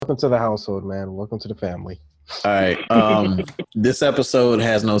welcome to the household, man. Welcome to the family. All right. This episode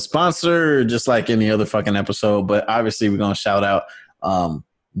has no sponsor, just like any other fucking episode. But obviously, we're gonna shout out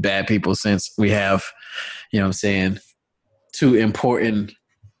bad people since we have, two important,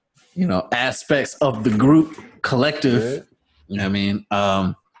 aspects of the group collective. Good. You know what I mean?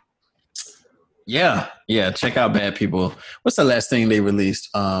 Yeah. Check out Bad People. What's the last thing they released?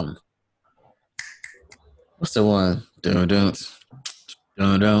 What's the one? Dun.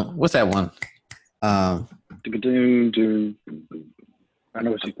 What's that one? I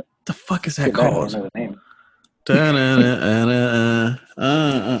know what you. The fuck is that called?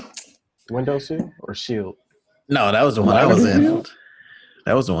 Windowsill or Shield? No, that was the one I was in.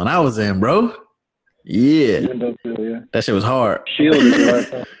 That was the one I was in, bro. Yeah. That shit was hard. Shield is the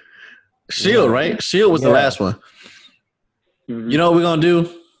last one. Shield, right? Shield was the last one. Mm-hmm. You know what we're gonna do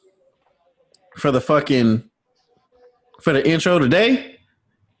for the intro today?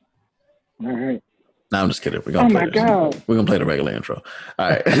 All right. No, I'm just kidding. We're gonna God. We're gonna play the regular intro. All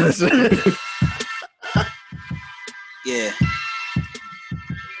right. Yeah.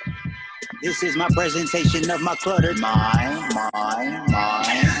 This is my presentation of my cluttered mind.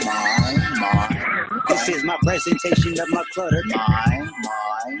 This is my presentation of my cluttered mind.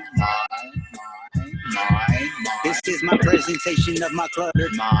 This is my presentation of my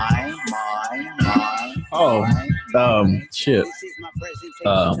cluttered mind. Oh, shit.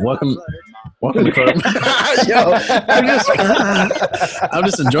 Welcome to Clutter. Yo, I'm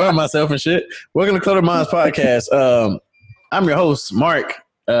just enjoying myself and shit. Welcome to Clutter Minds Podcast. I'm your host, Mark,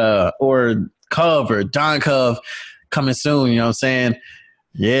 or Cove, or Don Cove, coming soon. You know what I'm saying?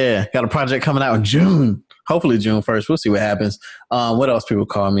 Yeah, got a project coming out in June. Hopefully June 1st. We'll see what happens. What else people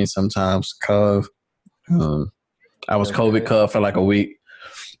call me sometimes? Cove. I was COVID Cove for like a week.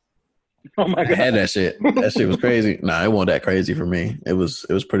 Oh my God. I had that shit. That shit was crazy. Nah, it wasn't that crazy for me. It was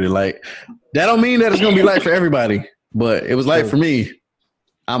pretty light. That don't mean that it's gonna be light for everybody, but it was light for me.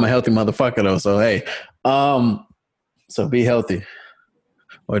 I'm a healthy motherfucker though, so hey. So be healthy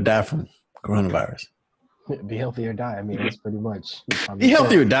or die from coronavirus. Be healthy or die. I mean, that's pretty much. Be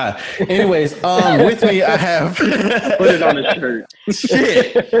healthy or die. Anyways, with me I have Put it on a shirt.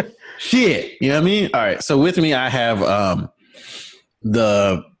 Shit. You know what I mean? All right. So with me I have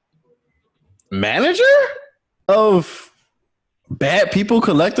the manager of Bad People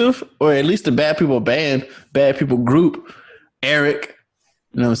Collective, or at least the Bad People band, Bad People group, Eric.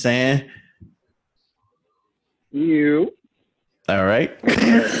 You know what I'm saying? You. All right.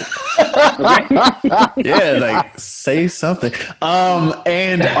 Yeah, like say something.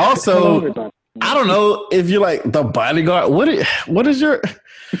 And also, I don't know if you're like the bodyguard. What is your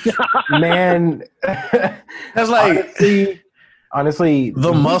Man? That's like honestly,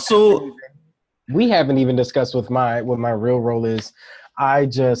 the muscle. We haven't even discussed what my real role is. I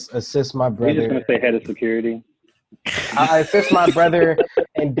just assist my We're just brother. gonna say head of security. I assist my brother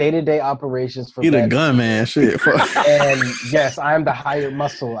in day-to-day operations for He the Bad gunman. Shit. And yes, I'm the hired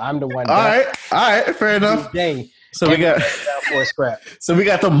muscle. I'm the one. All right. Fair enough. Dang. So we got Down for a scrap. So we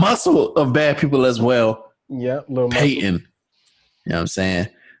got the muscle of Bad People as well. Yeah, little muscle. Peyton. You know what I'm saying?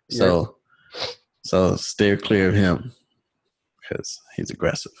 So steer clear of him because he's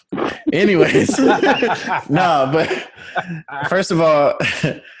aggressive. Anyways, no, but first of all,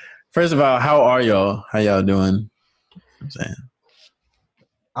 how are y'all? How y'all doing? I'm saying.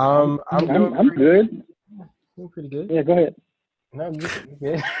 I'm good. doing pretty good. Yeah, go ahead. No, I'm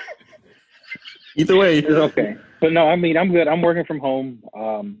good. Either way, It's okay. But no, I mean, I'm good. I'm working from home.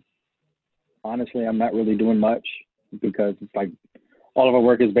 Honestly, I'm not really doing much because it's like all of our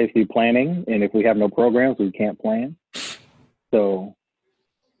work is basically planning. And if we have no programs, we can't plan. So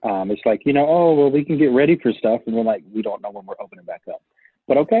it's like, we can get ready for stuff. And we're like, we don't know when we're opening back up.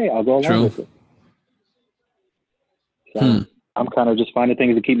 But okay, I'll go along with it. So I'm kind of just finding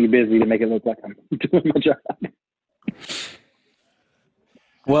things to keep me busy to make it look like I'm doing my job.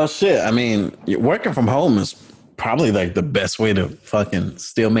 well, shit. I mean, working from home is probably like the best way to fucking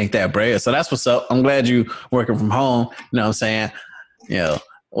still make that bread. So that's what's up. I'm glad you working from home. You know what I'm saying?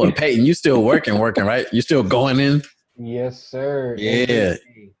 Well, Peyton, you still working, right? You still going in? Yes, sir. Yeah.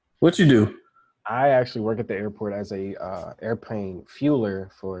 What you do? I actually work at the airport as a airplane fueler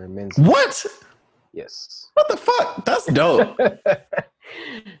for men's. What? Yes. What the fuck? That's dope.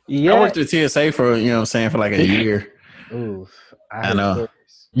 Yeah. I worked at TSA for, for like a year. Oof. I know.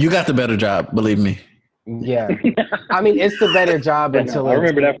 You got the better job, believe me. Yeah. I mean, it's the better job until I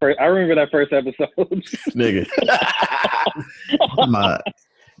remember that first episode. Nigga. My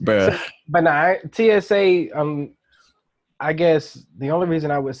bruh. But nah, TSA, I guess the only reason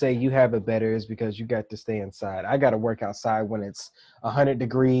I would say you have it better is because you got to stay inside. I got to work outside when it's 100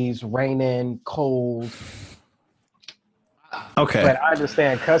 degrees, raining, cold. Okay. But I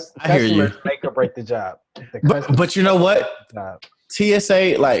understand I hear you. customers make or break the job. But you know what?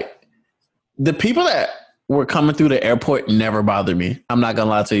 TSA, like the people that were coming through the airport never bothered me. I'm not gonna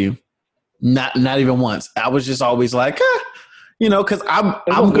lie to you. Not even once. I was just always like, because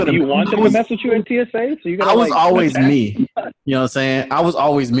I'm good. You want them to mess with you at TSA? So you I was always me. You know what I'm saying? I was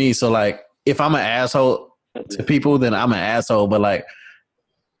always me. So like, if I'm an asshole to people, then I'm an asshole. But like,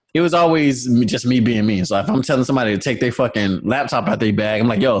 it was always just me being me. So if I'm telling somebody to take their fucking laptop out their bag, I'm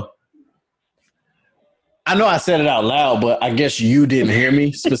like, yo. I know I said it out loud, but I guess you didn't hear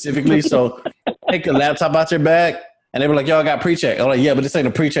me specifically. So take the laptop out your bag. And they were like, yo, I got pre-check. I'm like, yeah, but this ain't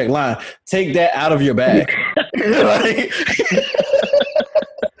a pre-check line. Take that out of your bag.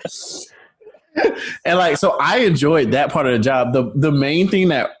 And like, so I enjoyed that part of the job. The main thing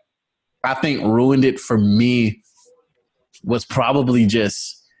that I think ruined it for me was probably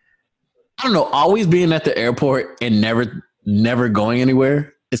just, I don't know, always being at the airport and never going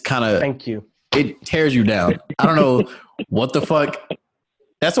anywhere is kind of, thank you. It tears you down. I don't know what the fuck.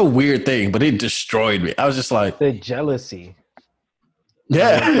 That's a weird thing, but it destroyed me. I was just like, the jealousy.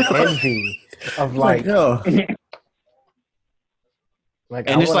 yeah. The envy of like, yo. Like,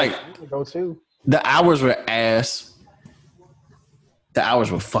 and it's like, go too. The hours were ass. The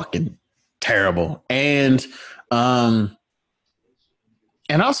hours were fucking terrible. And also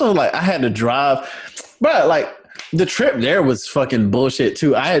like I had to drive, but like the trip there was fucking bullshit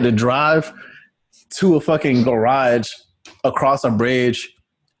too. I had to drive to a fucking garage across a bridge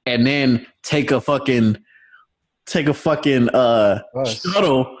and then take a fucking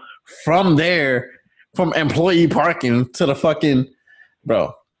shuttle from there, from employee parking to the fucking,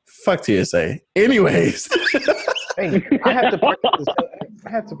 bro, fuck TSA. Anyways. Hey, I had to park at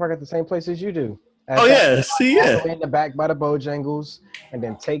the same place as you do. In the back by the Bojangles, and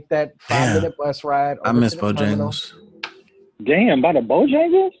then take that 5-minute bus ride. I miss Bojangles. Damn, by the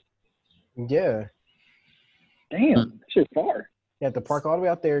Bojangles? Yeah. Damn, shit's far. You have to park all the way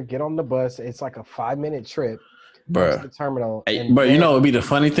out there, get on the bus. It's like a 5-minute trip. Bro. To the terminal. Hey, bro, you know it'd be the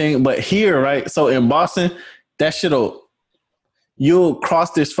funny thing, but here, right? So in Boston, you'll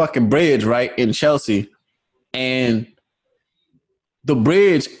cross this fucking bridge, right, in Chelsea, and the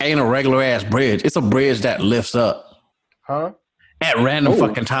bridge ain't a regular ass bridge. It's a bridge that lifts up. Huh? At random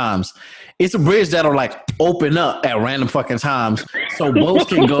fucking times. It's a bridge that'll like open up at random fucking times so boats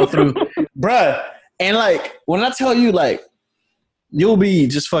can go through. Bruh. And like, when I tell you, like, you'll be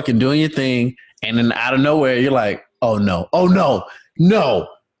just fucking doing your thing, and then out of nowhere, you're like, oh no.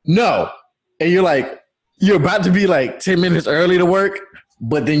 And you're like, you're about to be like 10 minutes early to work,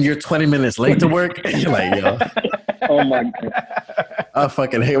 but then you're 20 minutes late to work. And you're like, yo. Oh my God. I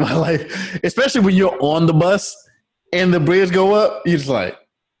fucking hate my life. Especially when you're on the bus and the bridge go up, you're just like,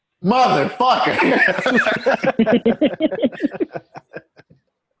 motherfucker.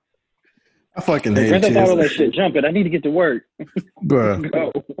 I fucking hate it. All that shit. Jump it. I need to get to work. Bro.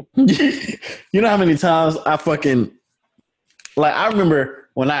 You know how many times I fucking, like, I remember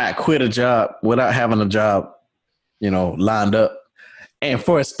when I quit a job without having a job, lined up. And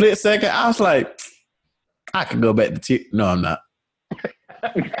for a split second, I was like, I could go back to No, I'm not.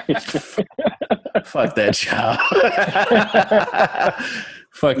 Fuck that job.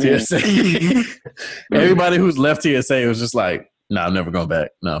 Fuck TSA. Everybody who's left TSA was just like, no, I'm never going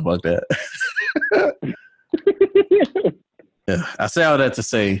back. No, fuck that. Yeah, I say all that to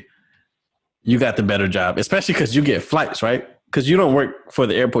say you got the better job, especially because you get flights, right? Because you don't work for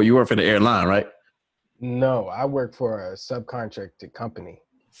the airport, you work for the airline, right? No, I work for a subcontracted company.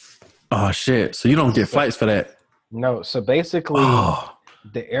 Oh, shit. So you don't get flights for that? No. So basically,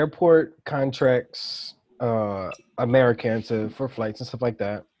 the airport contracts American for flights and stuff like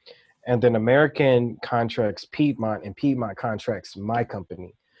that. And then American contracts Piedmont, and Piedmont contracts my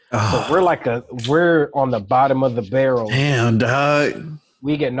company. So we're on the bottom of the barrel. Damn, dog.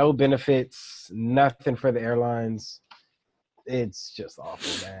 We get no benefits, nothing for the airlines. It's just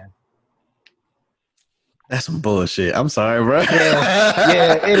awful, man. That's some bullshit. I'm sorry, bro.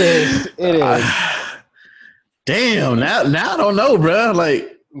 Yeah, it is. It is. Damn, now I don't know, bro.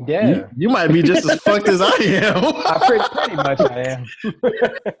 Like, yeah, you might be just as fucked as I am. Pretty much I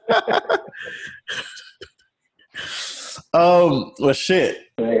am. Well, shit.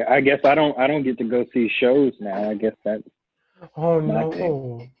 I guess I don't get to go see shows now. I guess that's. Oh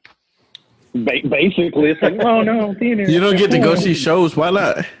no. Basically, it's like, oh no, theater. You don't get to go see shows. Why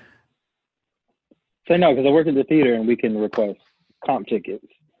not? So no, because I work at the theater and we can request comp tickets,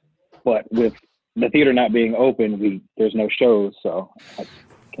 but with the theater not being open, there's no shows, so I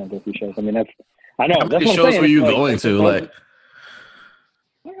can't go through shows. I mean, I know. How That's many what I'm shows saying. were you It's going to? Like,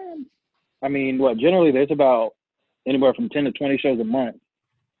 I mean, generally there's about anywhere from 10 to 20 shows a month.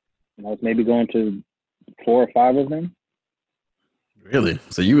 And I was maybe going to 4 or 5 of them. really?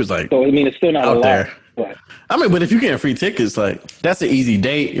 So you was like, So I mean, it's still not a out lot. there. But I mean, but if you get free tickets, like that's an easy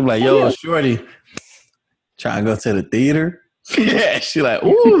date. You're like, yo, shorty, trying to go to the theater. Yeah, she like,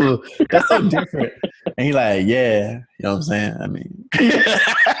 ooh, that's so different. And he like, yeah, you know what I'm saying? I mean, yeah,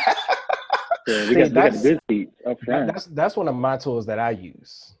 we got the good seats up front. That's one of my tools that I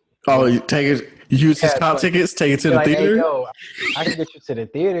use. oh, you take it, you use his top tickets, take it to the Like, theater. hey, yo, I can get you to the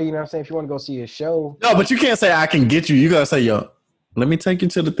theater. You know what I'm saying? If you want to go see a show. No, but you can't say I can get you. You gotta say, yo, let me take you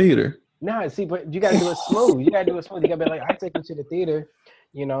to the theater. Nah, see, but you gotta do it smooth. You gotta do it smooth. You gotta be like, I take you to the theater.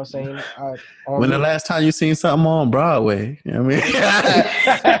 You know what I'm saying? When the last time you seen something on Broadway? You know what I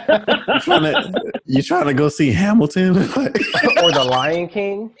mean? you trying to go see Hamilton? or the Lion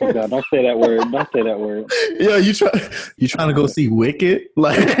King? No, don't say that word. Don't say that word. Yo, you trying to go see Wicked?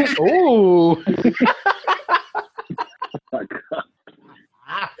 Like, ooh.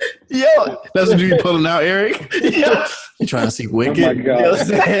 Yo, that's what you pulling out, Eric. Yo, you trying to see Wicked? Oh my God. You know what I'm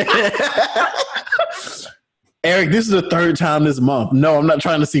saying? Eric, this is the 3rd time this month. No, I'm not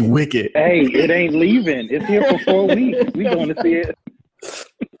trying to see Wicked. Hey, it ain't leaving. It's here for 4 weeks. We going to see it.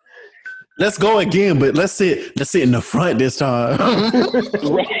 Let's go again, but let's sit in the front this time.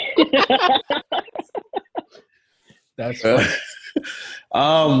 That's funny.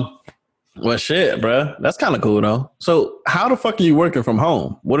 Well, shit, bro. That's kind of cool though. So, how the fuck are you working from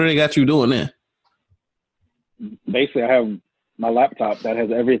home? What do they got you doing there? Basically, I have my laptop that has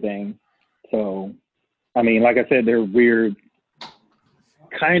everything. So, I mean, like I said, we're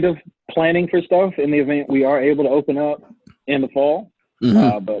kind of planning for stuff in the event we are able to open up in the fall.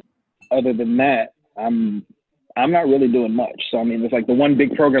 Mm-hmm. But other than that, I'm not really doing much. So, I mean, it's like the one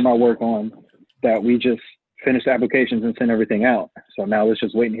big program I work on that we just finished applications and sent everything out. So now let's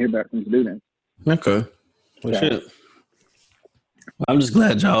just wait and hear back from students. Okay. Well, Yeah. shit. I'm just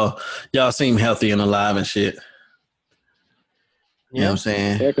glad y'all seem healthy and alive and shit. You know what I'm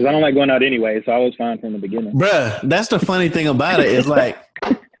saying? Yeah, because I don't like going out anyway, so I was fine from the beginning. Bruh, that's the funny thing about it is like,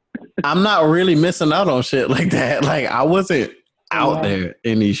 I'm not really missing out on shit like that. Like, I wasn't out there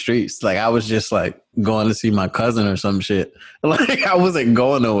in these streets. Like, I was just like going to see my cousin or some shit. Like, I wasn't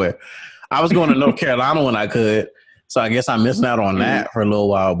going nowhere. I was going to North Carolina when I could. So I guess I'm missing out on that for a little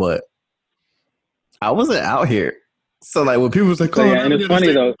while, but I wasn't out here. So like when people was like, So, yeah, and it's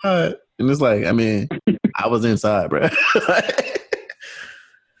funny though. And it's like, I mean, I was inside, bro.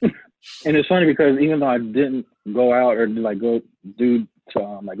 And it's funny because even though I didn't go out or like go to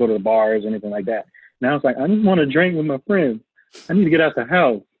the bars or anything like that, now it's like I just want to drink with my friends. I need to get out the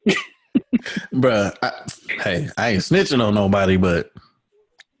house. Bruh, I ain't snitching on nobody, but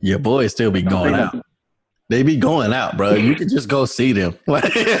your boys still be going out. They be going out, bro. You can just go see them.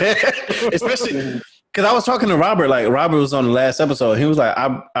 Especially because I was talking to Robert. Like, Robert was on the last episode. He was like,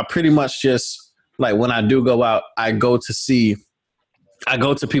 I pretty much just, like, when I do go out, I go to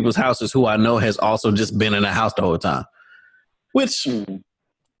people's houses who I know has also just been in the house the whole time. Which,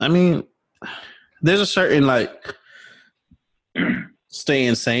 I mean, there's a certain, like,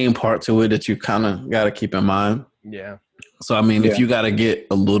 staying sane part to it that you kind of got to keep in mind. Yeah. So, I mean, if you got to get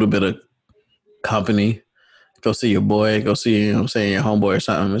a little bit of company, go see your boy, go see, you know what I'm saying, your homeboy or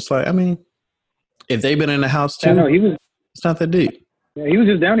something. It's like, I mean, if they've been in the house too, it's not that deep. Yeah, he was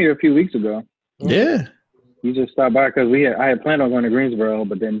just down here a few weeks ago. Yeah. He just stopped by because I had planned on going to Greensboro,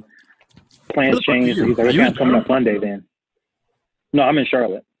 but then plans changed. He's like, You I'm coming up Monday then. No, I'm in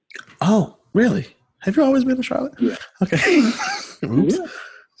Charlotte. Oh, really? Have you always been in Charlotte? Yeah. Okay. Oops. Yeah.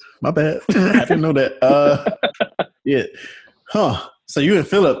 My bad. I didn't know that. Yeah. Huh. So you and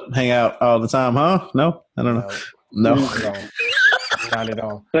Philip hang out all the time, huh? No? I don't know. No. Not at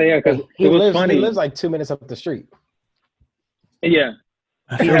all. So yeah, because He it was lives, funny. He lives like 2 minutes up the street. Yeah.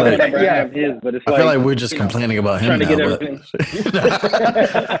 I He feel has like, whatever I have his, but it's I like, feel like we're just complaining about him trying to now. get everything.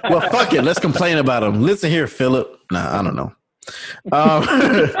 Well, fuck it. Let's complain about him. Listen here, Philip. Nah, I don't know.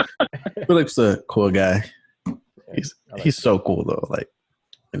 Philip's a cool guy. He's so cool though. Like,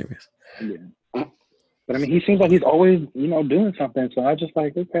 anyways. Yeah. But I mean, he seems like he's always, doing something. So I just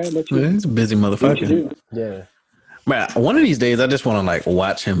like, okay, let's Man, he's a busy do what you motherfucker. do. Yeah. Man, one of these days, I just want to like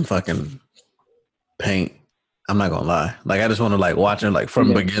watch him fucking paint. I'm not gonna lie. Like, I just want to like watch him like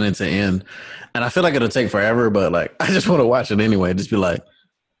from beginning to end. And I feel like it'll take forever, but like I just want to watch it anyway. Just be like,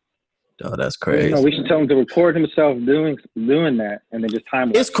 oh, that's crazy. We should tell him to record himself doing that, and then just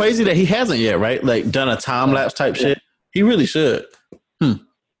time. It's crazy that he hasn't yet, right? Like done a time lapse type shit. He really should.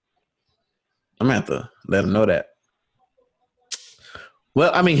 I'm gonna have to let him know that.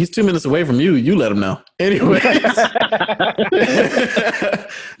 Well, I mean, he's 2 minutes away from you. You let him know. Anyway,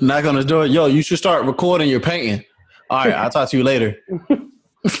 knock on the door. Yo, you should start recording your painting. All right, I'll talk to you later.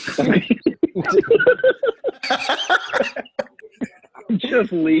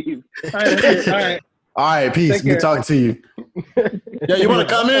 Just leave. All right. All right, peace. Good talking to you. Yo, you want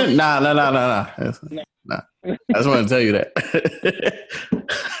to come in? Nah. I just want to tell you that.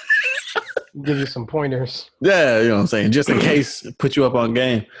 Give you some pointers. Yeah, you know what I'm saying? Just in case, put you up on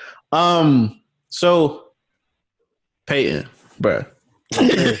game. So, Peyton, bruh.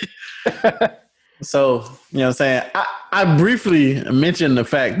 So, you know what I'm saying? I briefly mentioned the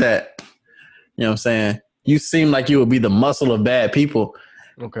fact that, you know what I'm saying, you seem like you would be the muscle of bad people.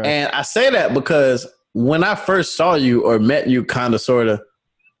 Okay. And I say that because when I first saw you or met you kind of, sort of,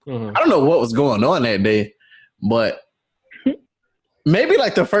 I don't know what was going on that day, but maybe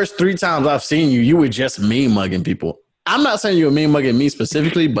like the first 3 times I've seen you, you were just mean mugging people. I'm not saying you were mean mugging me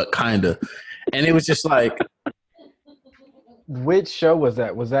specifically, but kind of. And it was just like. Which show was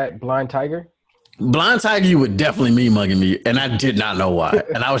that? Was that Blind Tiger? Blind Tiger, you were definitely mean mugging me. And I did not know why.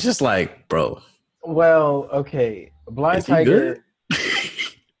 And I was just like, bro. Well, okay. Blind Tiger.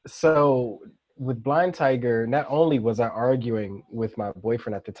 So with Blind Tiger, not only was I arguing with my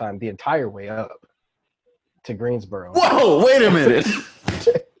boyfriend at the time the entire way up to Greensboro. Whoa, wait a minute.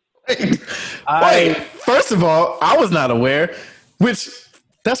 Wait, first of all, I was not aware, which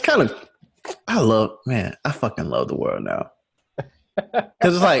that's kind of, I fucking love the world now.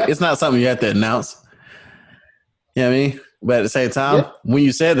 Because it's like, it's not something you have to announce. You know what I mean? But at the same time, when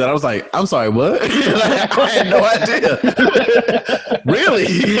you said that, I was like, I'm sorry, what? Like, I had no idea. Really?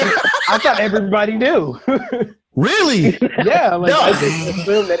 I thought everybody knew. Really? Yeah, like I just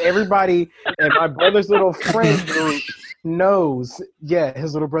assumed that everybody and my brother's little friend group knows. Yeah,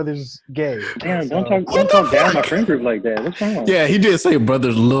 his little brother's gay. Damn, don't talk down my friend group like that. What's wrong? Yeah, he did say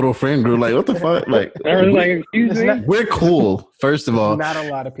brother's little friend group. Like, what the fuck? Like, excuse me? We're cool, first of all. Not a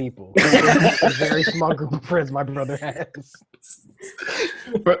lot of people. It's a very small group of friends my brother has.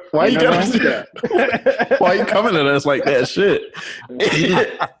 Why you coming at us like that shit?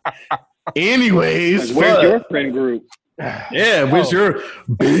 Anyways, where's your friend group? Yeah, where's your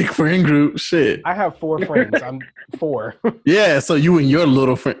big friend group? Shit. I have 4 friends. I'm 4. Yeah, so you and your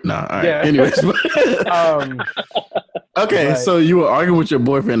little friend. Nah, all right. Yeah. Anyways. Okay, so you were arguing with your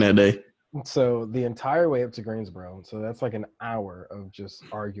boyfriend that day. So the entire way up to Greensboro. So that's like an hour of just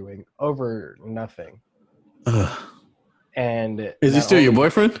arguing over nothing. And is he still your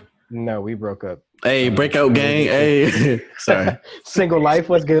boyfriend? No, we broke up. Hey, breakout gang. Hey, sorry. Single life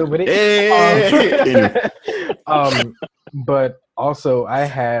was good with it. Hey. But also I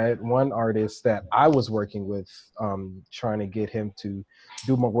had one artist that I was working with, trying to get him to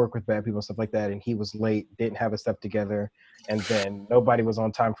do more work with bad people and stuff like that. And he was late, didn't have his stuff together. And then nobody was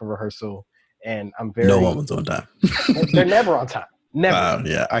on time for rehearsal. And no one was on time. They're never on time. Never.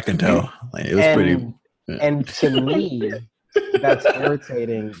 Yeah, I can tell. Like, it was pretty. Yeah. And to me, that's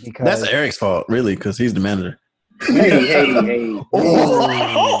irritating because that's Eric's fault, really, because he's the manager. Hey.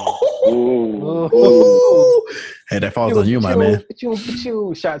 Hey, that falls on you, my man.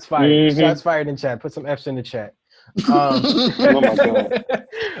 Shots fired. Shots fired in chat. Put some F's in the chat. But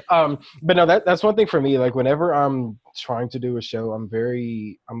no, that's one thing for me. Like whenever I'm trying to do a show, I'm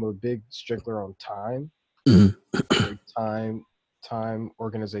a big stickler on time. Time,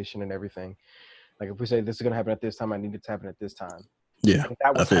 organization, and everything. Like if we say this is gonna happen at this time, I need it to happen at this time. Yeah, and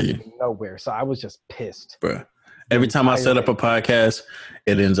that was happening nowhere. So I was just pissed, bro. Every time I set up a podcast,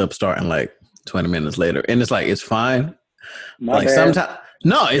 it ends up starting like 20 minutes later, and it's like it's fine. Like sometimes,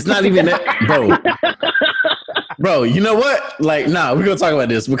 no, it's not even that, bro. Bro, you know what? Like, nah, we're gonna talk about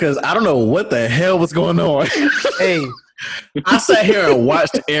this because I don't know what the hell was going on. Hey, I sat here and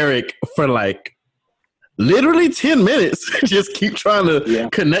watched Eric for like literally 10 minutes, just keep trying to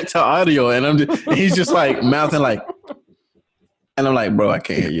connect to audio, and he's just like mouthing like, and I'm like, bro, I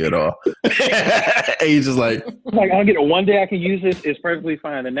can't hear you at all. And he's just like I'll get it. One day I can use this, it's perfectly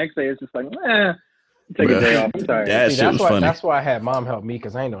fine. The next day it's just like, take a day off. I'm sorry. That's why I had mom help me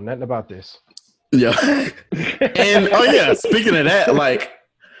because I ain't know nothing about this. Yeah. And speaking of that, like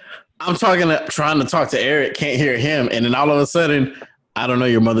I'm trying to talk to Eric, can't hear him, and then all of a sudden, I don't know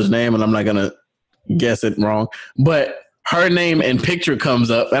your mother's name, and I'm not gonna guess it wrong, but her name and picture comes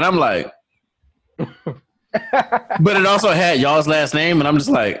up, and I'm like, but it also had y'all's last name, and I'm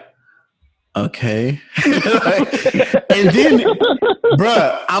just like, okay. And then,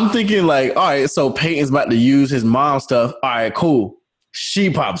 bruh, I'm thinking like, all right, so Peyton's about to use his mom's stuff. All right, cool. She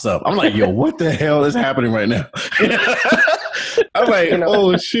pops up. I'm like, yo, what the hell is happening right now? I'm like,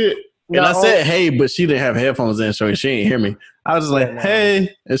 oh shit. And I said, hey, but she didn't have headphones in, so she didn't hear me. I was just like, no.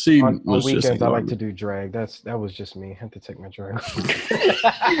 hey. And she on was weekends, just I like ignoring to me. do drag. That was just me. I had to take my drag.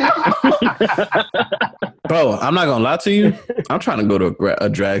 Bro, I'm not going to lie to you. I'm trying to go to a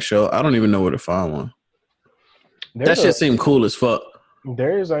drag show. I don't even know where to find one. That shit seemed cool as fuck.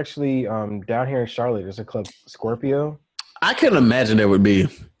 There's actually down here in Charlotte. There's a club, Scorpio. I can imagine there would be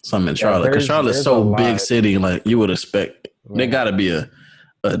some in Charlotte because Charlotte's there's so a big lot. city. Like you would expect, there Yeah. got to be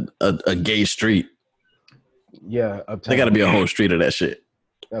a gay street. Yeah, uptown. There got to be a whole street of that shit.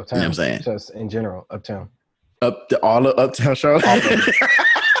 Uptown. You know what I'm saying? Just in general, uptown. All of uptown Charlotte.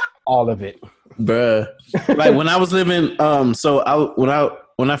 All of it. Bruh. Like when I was living,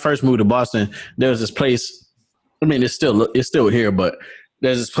 when I first moved to Boston, there was this place. I mean, it's still here, but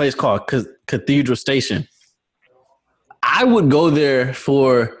there's this place called Cathedral Station. I would go there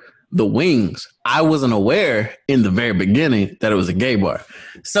for the wings. I wasn't aware in the very beginning that it was a gay bar.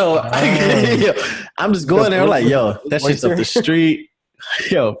 So I'm just going there like, yo, that shit's up the street.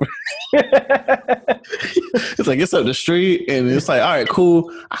 Yo, it's like it's up the street, and it's like, all right,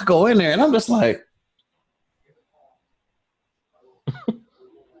 cool. I go in there, and I'm just like,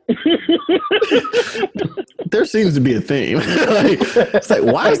 there seems to be a theme. It's like,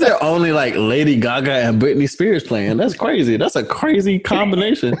 why is there only like Lady Gaga and Britney Spears playing? That's crazy. That's a crazy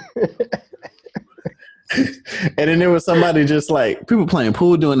combination. And then there was somebody just like people playing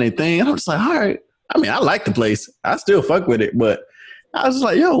pool doing their thing, and I'm just like, all right. I mean, I like the place. I still fuck with it, but I was just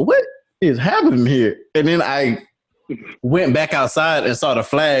like, yo, what is happening here? And then I went back outside and saw the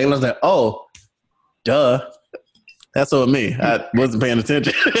flag, and I was like, oh, duh. That's on me. I wasn't paying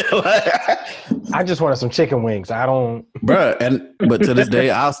attention. I just wanted some chicken wings. I don't, Bruh, but to this day,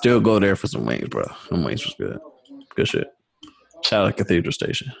 I'll still go there for some wings, bro. Some wings was good. Good shit. Shout out Cathedral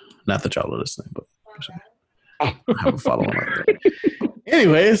Station. Not that y'all are listening, but I have a following like that.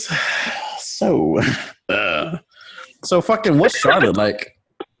 Anyways, so fucking what's Charlotte like?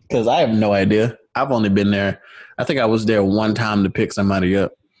 Because I have no idea. I've only been there. I think I was there one time to pick somebody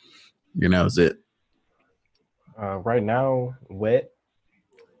up. You know, that's it. right now, wet.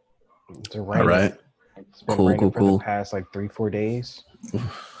 It's All right. It's been Cool, raining cool. the past like 3-4 days.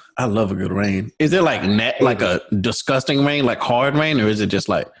 I love a good rain. Is it like like a disgusting rain, like hard rain, or is it just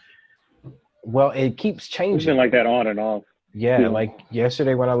like? Well, it keeps It's changing. been like that on and off. Yeah, like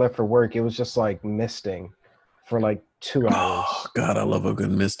yesterday when I left for work, it was just like misting for like 2 hours. Oh God, I love a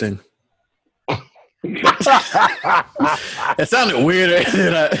good misting. It sounded weirder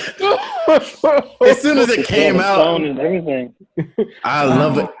than as soon as it came out. And everything. I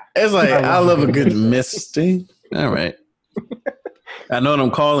love it. It's like I love a good misting. All right. I know what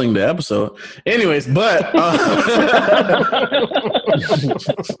I'm calling the episode. Anyways, but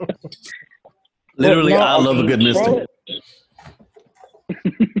literally, I love a good misting.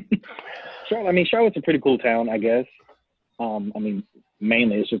 Charlotte's a pretty cool town, I guess. I mean,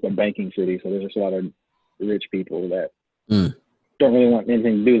 mainly it's just a banking city, so there's just a lot of rich people that don't really want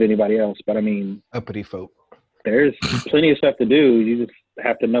anything to do with anybody else. But I mean, Uppity folk. there's plenty of stuff to do. You just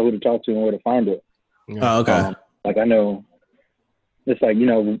have to know who to talk to and where to find it. Oh, okay. Like I know, it's like, you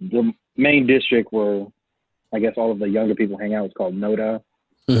know, the main district where I guess all of the younger people hang out is called Noda.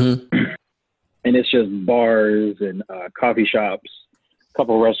 Mm-hmm. And it's just bars and coffee shops, a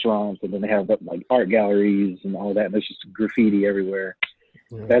couple of restaurants, and then they have like art galleries and all that. And there's just graffiti everywhere.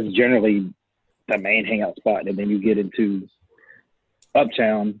 Yeah. That's generally the main hangout spot. And then you get into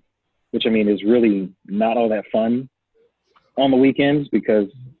Uptown, which I mean is really not all that fun on the weekends because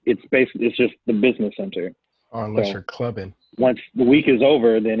it's just the business center. Or unless So- you're clubbing. Once the week is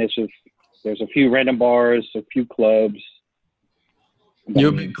over, then it's just there's a few random bars, a few clubs. You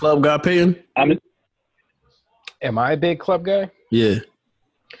a big club guy, Peyton? Am I a big club guy? Yeah.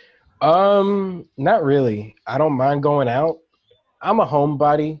 Not really. I don't mind going out. I'm a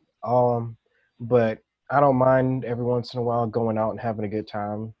homebody. But I don't mind every once in a while going out and having a good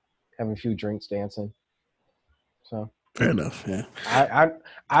time, having a few drinks, dancing. So Fair enough. Yeah.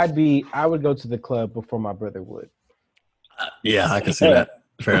 I would go to the club before my brother would. Yeah, I can see that.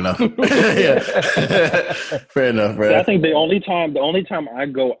 Fair enough. Yeah. Fair enough, bro. I think the only time I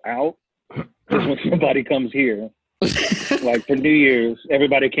go out is when somebody comes here. Like for New Year's,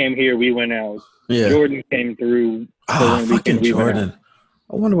 everybody came here. We went out. Yeah. Jordan came through. Ah, so fucking we went out. Jordan.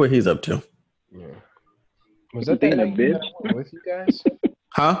 I wonder what he's up to. Yeah. Was that Being the a night bitch. with you guys?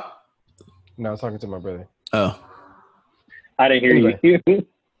 Huh? No, I was talking to my brother. Oh. I didn't hear you.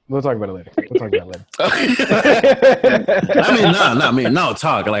 We'll talk about it later. No,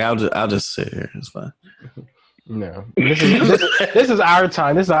 talk. Like I'll just sit here. It's fine. No, this is our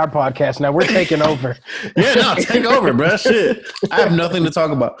time. This is our podcast. Now we're taking over. Yeah, no, take over, bro. Shit, I have nothing to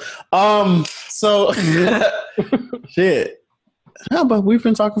talk about. So shit. No, but we've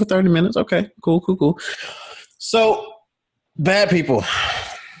been talking for 30 minutes. Okay, cool. So, bad people.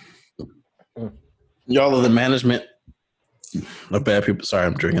 Y'all are the management of bad people. Sorry,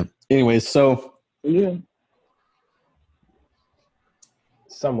 I'm drinking. Anyways, so Yeah.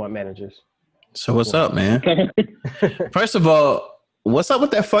 Somewhat managers. So what's up, man? First of all, what's up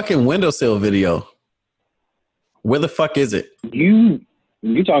with that fucking windowsill video? Where the fuck is it? You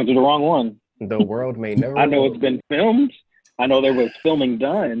talking to the wrong one. The world may never. I know it's been filmed. I know there was filming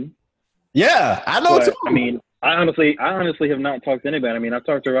done. Yeah, I know But, too. I mean, I honestly have not talked to anybody. I mean, I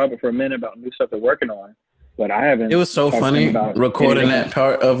talked to Robert for a minute about new stuff they're working on, but I haven't. It was so talked to funny him about recording anything. that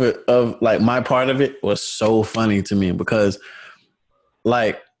part of it, of like my part of it was so funny to me because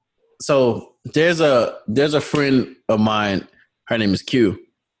like, so there's a friend of mine, her name is Q.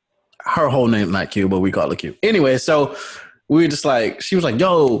 Her whole name not Q, but we call her Q. Anyway, so we were just like, she was like,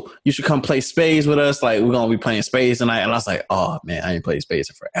 yo, you should come play spades with us. Like, we're gonna be playing spades tonight. And I was like, oh man, I ain't played spades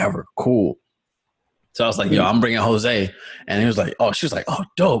in forever. Cool. So I was like, yo, I'm bringing Jose. And he was like, oh, she was like, oh,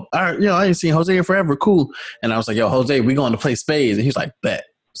 dope. All right, I ain't seen Jose in forever. Cool. And I was like, yo, Jose, we going to play spades. And he's like, bet.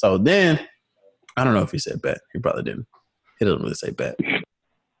 So then, I don't know if he said bet. He probably didn't. He doesn't really say bet.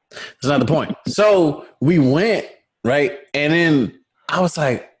 That's not the point. So we went, right? And then I was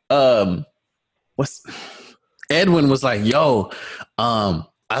like, Edwin was like, yo,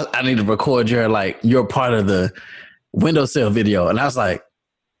 I need to record your part of the windowsill video. And I was like,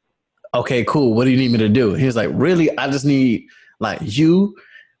 okay, cool. What do you need me to do? He was like, really? I just need like you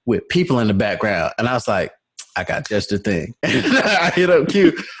with people in the background. And I was like, I got just the thing. I hit up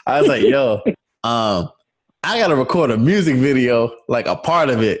Q. I was like, yo, I got to record a music video, like a part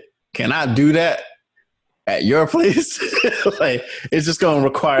of it. Can I do that at your place? Like, it's just going to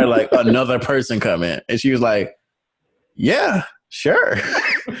require like another person come in. And she was like, yeah, sure.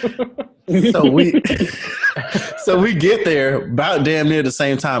 So we get there about damn near the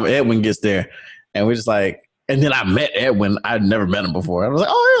same time Edwin gets there. And we're just like, and then I met Edwin. I'd never met him before. I was like,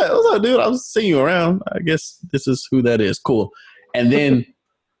 oh yeah, what's up, dude? I was seeing you around. I guess this is who that is. Cool. And then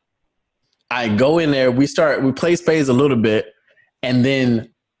I go in there, we play spades a little bit, and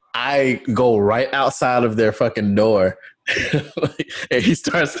then I go right outside of their fucking door. And he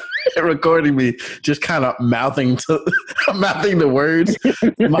starts recording me just kind of mouthing the words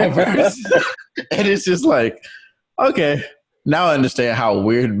my verse. And it's just like, okay, now I understand how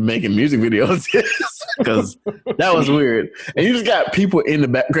weird making music videos is, because that was weird. And you just got people in the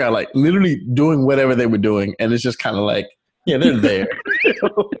background like literally doing whatever they were doing, and it's just kind of like, yeah, they're there.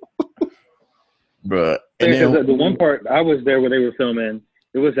 Bruh. And Yeah, 'cause then, the one part I was there where they were filming,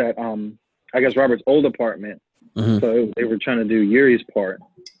 it was at I guess Robert's old apartment. Mhm. So they were trying to do Yuri's part.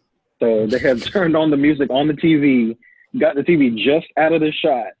 So they had turned on the music on the TV, got the TV just out of the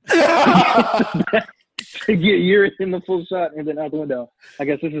shot to get Yuri in the full shot, and then out the window. I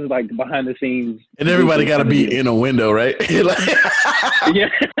guess this is like behind the scenes. and everybody got to be in a window, right? Like, Yeah.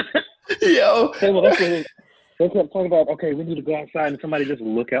 yo. Hey, well, that's what they kept talking about. Okay, we need to go outside, and somebody just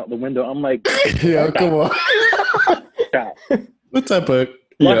look out the window. I'm like, Yo, come on. stop. What type of...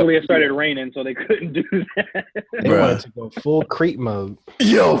 Luckily, it started raining, so they couldn't do that. They Bruh. wanted to go full creep mode.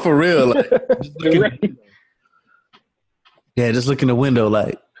 Yo, for real. Like, Right. yeah, just look in the window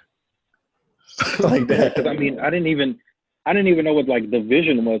like like that. Because I mean, I didn't even know what like the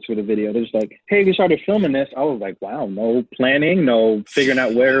vision was for the video. They're just like, hey, we started filming this. I was like, wow, no planning, no figuring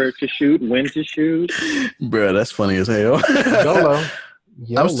out where to shoot, when to shoot. Bro, that's funny as hell. YOLO.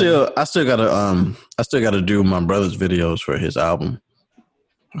 I still gotta do my brother's videos for his album.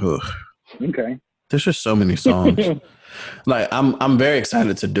 Ugh. Okay. There's just so many songs. Like I'm very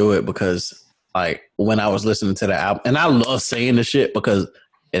excited to do it because like when I was listening to the album, and I love saying the shit because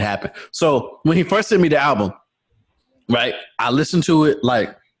it happened. So when he first sent me the album, right, I listened to it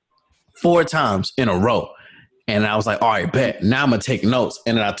like 4 times in a row. And I was like, all right, bet. Now I'm going to take notes.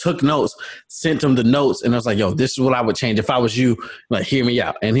 And then I took notes, sent him the notes. And I was like, yo, this is what I would change if I was you. Like, hear me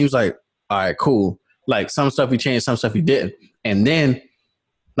out. And he was like, all right, cool. Like some stuff he changed, some stuff he didn't. And then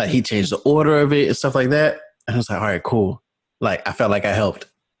like he changed the order of it and stuff like that. And I was like, all right, cool. Like I felt like I helped.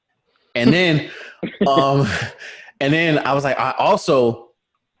 And then, and then I was like, I also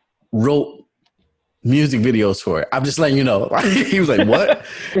wrote music videos for it. I'm just letting you know. He was like, what?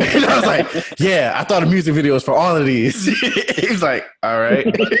 And I was like, yeah, I thought of music videos for all of these. He was like, all right.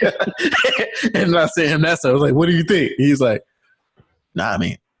 And I sent him that stuff. I was like, what do you think? He's like, nah, I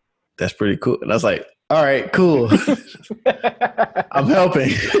mean, that's pretty cool. And I was like, all right, cool. I'm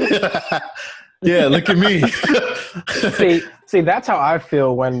helping. Yeah, look at me. see, that's how I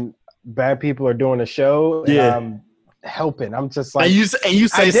feel when bad people are doing a show and Yeah. I'm helping. I'm just like, And you say I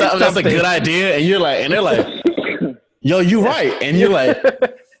did something that's a something. good idea, and you're like, and they're like, "Yo, you right," and you're like,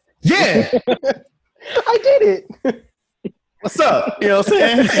 "Yeah, I did it. what's up?" You know what I'm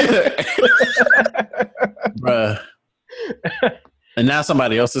saying, bruh. And now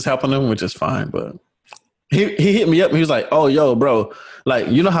somebody else is helping him, which is fine. But he hit me up. And he was like, "Oh, yo, bro, like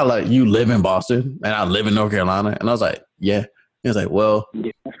you know how like you live in Boston and I live in North Carolina," and I was like, "Yeah." He was like, "Well,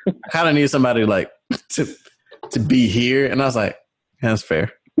 I kind of need somebody like to be here," and I was like, yeah, "That's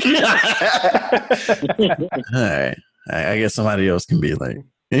fair." All right, I guess somebody else can be like. And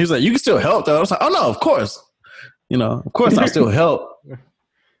he was like, "You can still help, though." I was like, "Oh no, of course, of course I'll still help."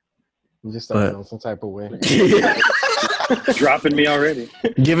 You just started feeling some type of way. Dropping me already.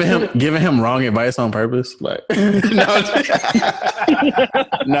 giving him wrong advice on purpose, like no,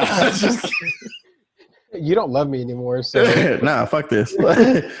 just You don't love me anymore, so nah, fuck this.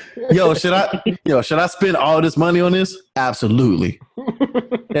 Should I spend all this money on this? Absolutely.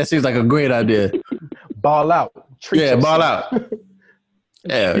 That seems like a great idea. ball out. Treat yourself. Ball out.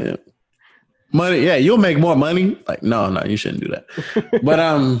 Yeah. Money, yeah, you'll make more money. Like, no, you shouldn't do that. But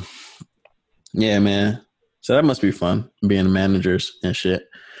yeah, man. So that must be fun being managers and shit.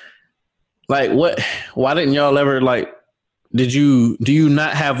 Like, why didn't y'all ever like? Do you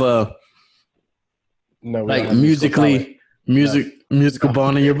not have a No, we like don't have musical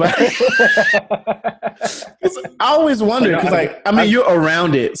bone in your body? I always wonder because like I mean you're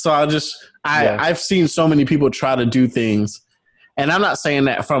around it, so I've seen so many people try to do things, and I'm not saying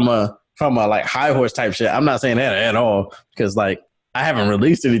that from a like high horse type shit. I'm not saying that at all because like I haven't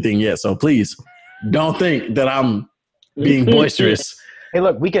released anything yet, so please don't think that I'm being boisterous. Hey,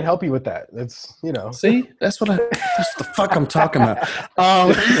 look, we can help you with that. It's See, that's what the fuck I'm talking about.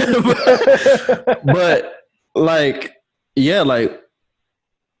 But like, yeah, like,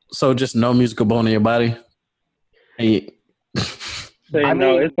 so just no musical bone in your body. No,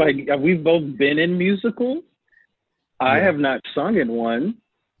 it's like we've both been in musicals. I have not sung in one.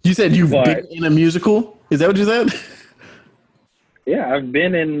 You said you've been in a musical? Is that what you said? Yeah, I've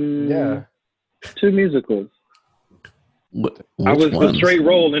been in 2 musicals. I was the straight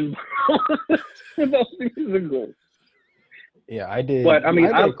role in those musicals. Yeah, I did. But I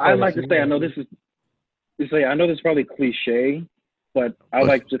mean, I like to say, I know this is probably cliche, but I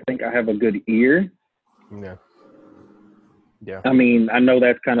like to think I have a good ear. Yeah. Yeah. I mean, I know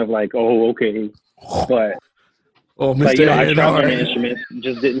that's kind of like, oh, okay, but Mr. I tried my instruments,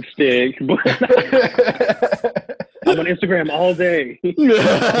 just didn't stick. But I'm on Instagram all day.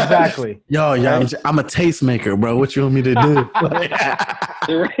 Exactly. Yo, I'm a tastemaker, bro. What you want me to do?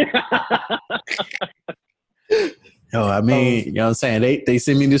 Yo, I mean, you know what I'm saying? They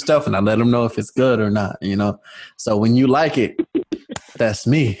send me new stuff and I let them know if it's good or not, So when you like it, that's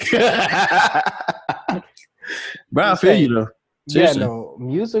me. Bro, I feel you though. Seriously. Yeah, no,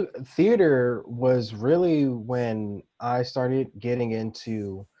 music theater was really when I started getting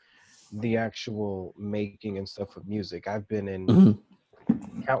into the actual making and stuff of music. I've been in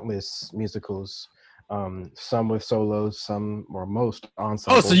countless musicals, some with solos, some or most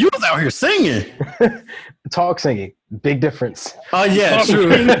ensembles. Oh, so you was out here singing. Talk singing, big difference. Oh yeah, true.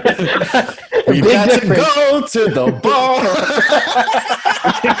 We got to go to the bar.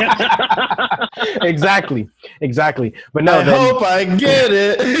 Exactly. But no, I hope I get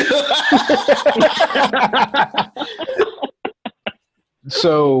it.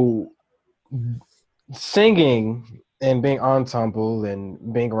 So singing and being ensemble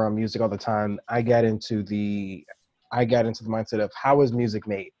and being around music all the time, I got into the mindset of how is music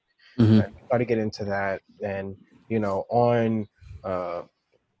made. I started to get into that, and on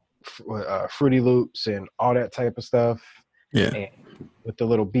Fruity Loops and all that type of stuff. Yeah, and with the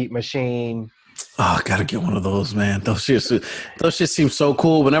little beat machine. Oh, I gotta get one of those, man. Those shit seem so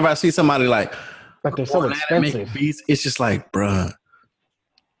cool. Whenever I see somebody like, but they're so expensive. Beats, it's just like, bruh,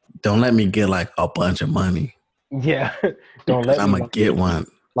 don't let me get like a bunch of money. Yeah, don't let me. I'm gonna get one,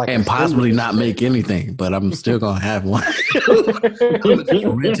 and possibly not make anything, but I'm still gonna have one. Just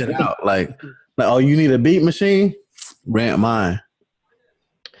rent it out, like, oh, you need a beat machine? Rent mine.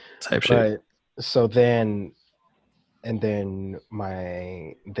 Type shit. So then. And then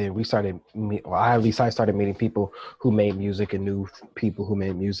we started. I started meeting people who made music and knew people who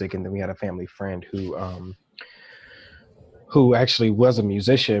made music, and then we had a family friend who actually was a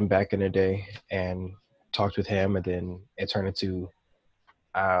musician back in the day, and talked with him, and then it turned into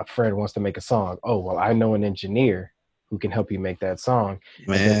Fred wants to make a song. Oh well, I know an engineer who can help you make that song.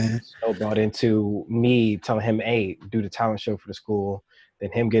 Man, and then snowballed into me telling him, "Hey, do the talent show for the school."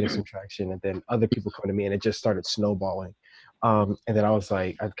 then him getting some traction, and then other people coming to me, and it just started snowballing. And then I was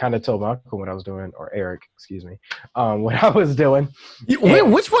like, I kind of told Malcolm what I was doing, or Eric, excuse me, what I was doing. Wait,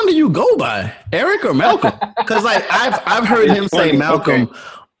 which one do you go by, Eric or Malcolm? Because like I've heard him say Malcolm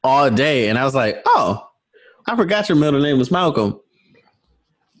all day, and I was like, oh, I forgot your middle name was Malcolm.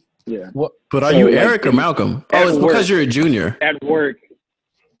 Yeah. But are you Eric or Malcolm? Oh, it's because you're a junior. At work.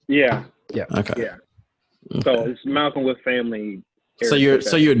 Yeah. Yeah. Okay. Yeah. So it's Malcolm with family. Eric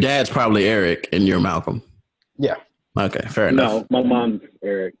so your dad's probably Eric and you're Malcolm. Yeah. Okay, fair enough. No, my mom's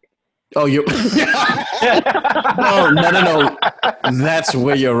Eric. Oh, you? No. That's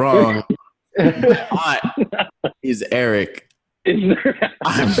where you're wrong. Aunt is Eric.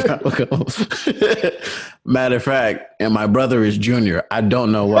 I'm Malcolm. Matter of fact, and my brother is Junior. I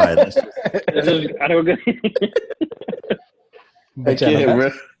don't know why. I don't go. I can't,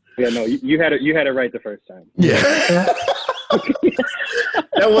 bro. Yeah, no, you had it right the first time. Yeah.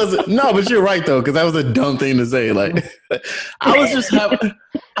 That wasn't but you're right though, because that was a dumb thing to say. Like, I was just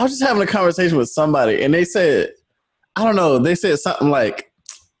having a conversation with somebody, and they said, I don't know, they said something like,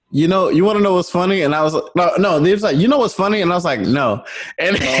 you want to know what's funny? And I was like, no, they was like, you know what's funny? And I was like, no.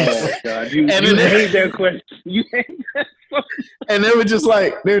 And oh my God, you hate that question. You hate that question. And they were just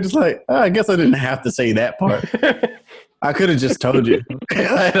like, oh, I guess I didn't have to say that part. I could have just told you.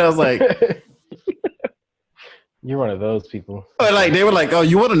 And I was like, you're one of those people. Like, they were like, oh,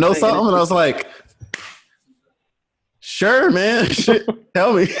 you want to know something? And I was like, sure, man.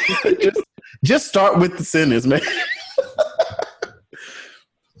 Tell me. just start with the sentence, man.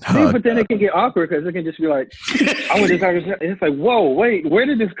 But then it can get awkward because it can just be like, I want to talk. It's like, whoa, wait, where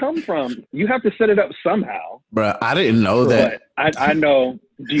did this come from? You have to set it up somehow. Bro, I didn't know that. But I know.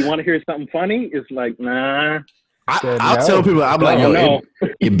 Do you want to hear something funny? It's like, nah. I'll tell people, I'm like, yo,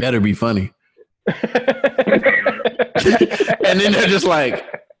 it better be funny. And then they're just like,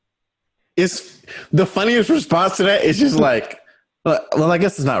 it's the funniest response to that is just like, well, I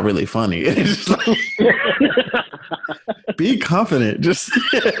guess it's not really funny. It's just like, be confident. Just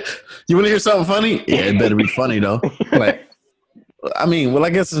you want to hear something funny? Yeah, it better be funny though. Like, I mean, well,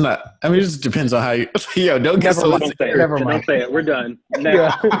 I guess it's not. I mean, it just depends on how you. Yo, don't get so. Don't say it. Don't say it. We're done.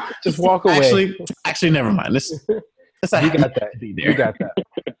 Yeah. Just walk away. Actually, never mind. This. You got that. You got that,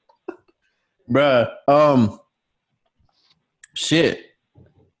 bruh. Shit.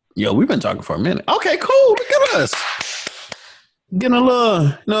 Yo, we've been talking for a minute. Okay, cool. Look at us. Getting a little, you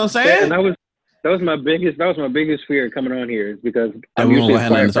know what I'm saying? Yeah, and that was my biggest fear coming on here is because I'm usually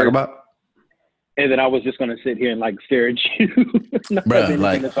quiet to talk about. And then I was just gonna sit here and like stare at you. Bruh,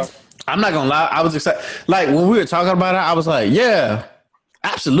 like, I'm not gonna lie, I was excited. Like when we were talking about it, I was like, yeah,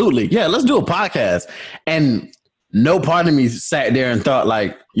 absolutely, yeah, let's do a podcast. And no part of me sat there and thought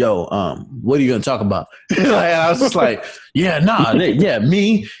like, yo, what are you gonna talk about? Like, I was just like, yeah, yeah,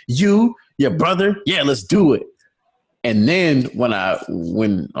 me, you, your brother, yeah, let's do it. And then when I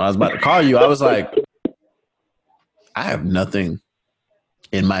was about to call you, I was like, I have nothing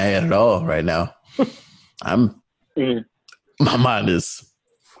in my head at all right now. My mind is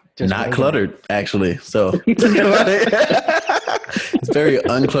just not cluttered, actually. So it's very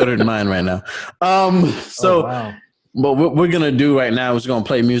uncluttered mind right now. But what we're gonna do right now is we're gonna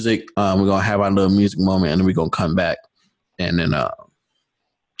play music. We're gonna have our little music moment, and then we're gonna come back, and then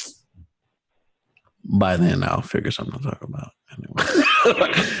by then I'll figure something to talk about. Anyway.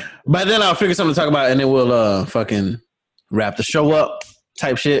 By then I'll figure something to talk about, and then we'll fucking wrap the show up,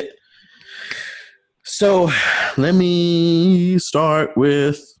 type shit. So let me start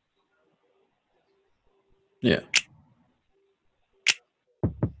with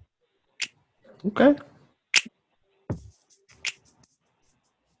Okay.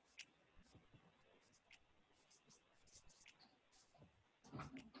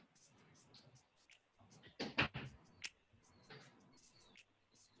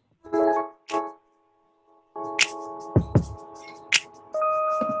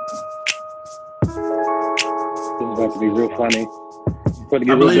 This is about to be real funny. It's about to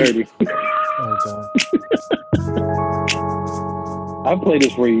get real dirty. Oh, God. I've played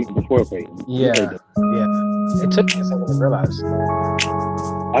this for you before, Peyton. Yeah. It took me a second to realize.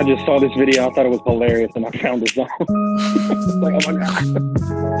 I just saw this video. I thought it was hilarious, and I found the song. Like, oh my God.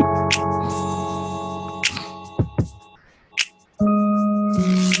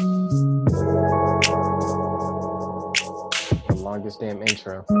 The longest damn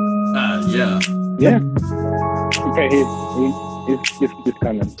intro. Yeah. Yeah. Okay, it's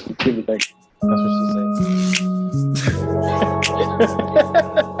coming. Give it a sec. That's what she said.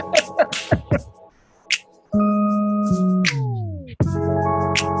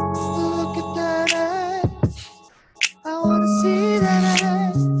 Look at that eye. I wanna see that eye.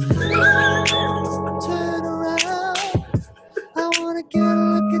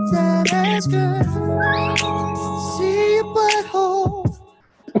 skirt. See your butthole.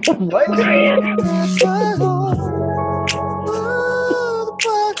 What? That butthole. Ooh, the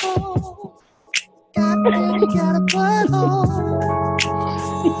butthole. Goddamn, you got a butthole.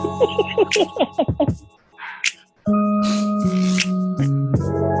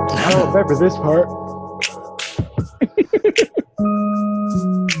 I don't remember this part.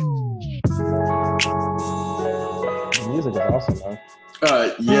 The music is awesome, though.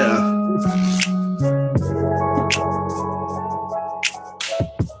 Yeah.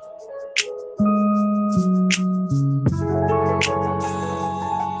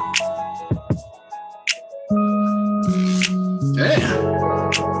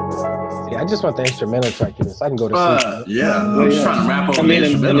 Yeah, I just want the instrumental track to this. So I can go to sleep. Yeah. I'm just trying to rap over I mean, the and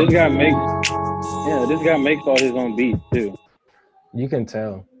instrumental. this guy makes all his own beats too. You can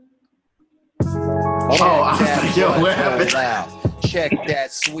tell. Oh, I was like, yo, what happened? Check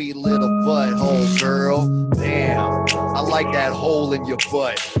that sweet little butthole, girl. Damn, I like that hole in your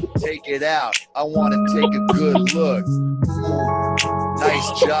butt. Take it out. I want to take a good look. Ooh,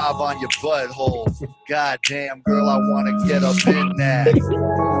 nice job on your butthole. God damn, girl, I want to get up in that.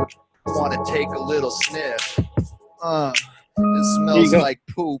 Ooh, I want to take a little sniff. It smells like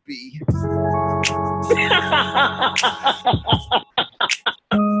poopy.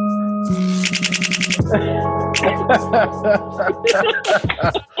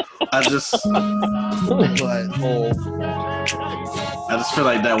 I just feel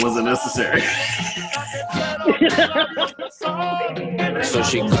like that wasn't necessary. So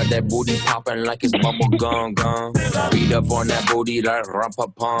she got that booty popping like it's bubble gum. Beat up on that booty like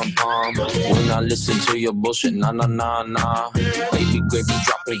rum-pa-pum-pum. When I listen to your bullshit, nah. Baby gravy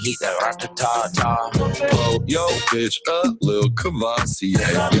dropping heat like rat-ta-ta-ta. Oh, yo, bitch, a little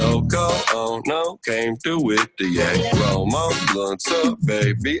Cavassier. Yo, go on, no, came through with the yank. Roll my blunts up,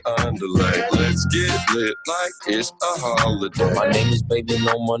 baby, underlay. Let's get lit like it's a holiday. My name is Baby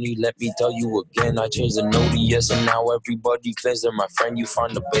No Money, let me tell you again. I changed the no to yes, and now everybody claims they're my friend. You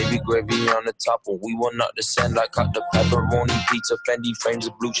find the baby gravy on the top, and we will not descend. I cut the pepperoni pizza, Fendi frames,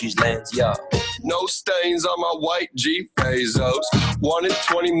 of blue cheese lens, yeah. No stains on my white G Bezos. Wanted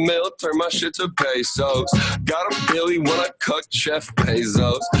 20 mil, turn my shit to pesos. Got a Billy when I cut Jeff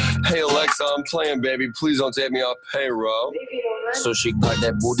Bezos. Hey Alexa, I'm playing, baby. Please don't take me off payroll. So she got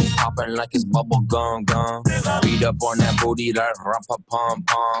that booty popping like it's bubble gum. Beat up on that booty like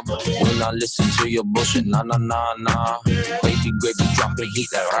rum-pa-pum-pum. When I listen to your bullshit, nah. Baby gravy dropping heat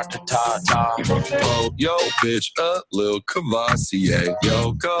like rat-ta-ta-ta. Oh, yo, bitch, a little Cavassier.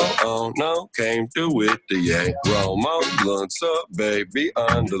 Yo, go on, no, came through with the yay. Roll my blunts up, baby,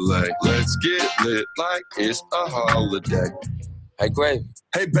 underlay. Let's get lit like it's a holiday. Hey, Gravy.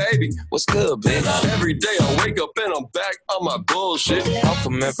 Hey, baby. What's good, bitch? Every day I wake up and I'm back on my bullshit. How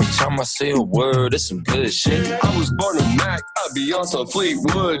come every time I say a word, it's some good shit? I was born to Mac, I be on some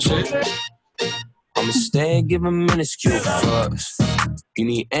Fleetwood shit. I'ma stay and give a minuscule fucks. You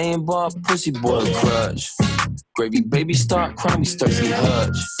need aimbot, pussy boy, crush. Gravy, baby, start crying, Stursy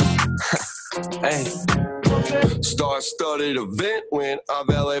Hutch. Hey. Star-studded event when I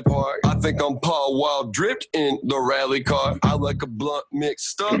valet park. I think I'm Paul Wild dripped in the rally car. I like a blunt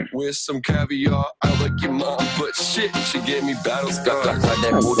mixed up with some caviar. I like your mom, but shit, she gave me battle scars. Got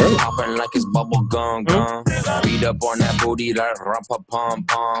that booty popping like it's bubble gum. Beat up on that booty like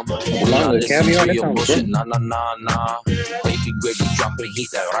rum-pa-pum-pum. When I listen to your bullshit, nah. Baby gravy dropping heat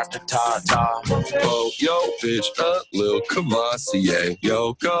like rat-ta-ta-ta. Oh, yo, bitch, a little Cavassier.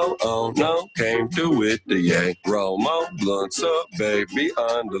 Yo, go on, no, came through with the yay. Roll my blunts up, baby,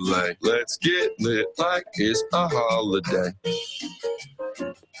 underlay. Let's get lit like it's a holiday.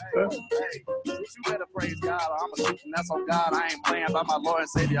 You better praise God. I'm a Christian, that's on God. I ain't playing by my Lord and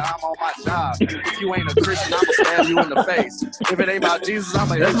Savior. I'm on my job. If you ain't a Christian, I'ma stab you in the face. If it ain't about Jesus,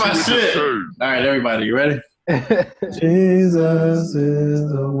 I'ma hit That's you my with shit. the All right, everybody, you ready? Jesus is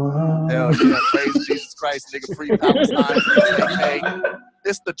the one. Hell yeah, praise Jesus Christ, nigga, free Palestine, free KK.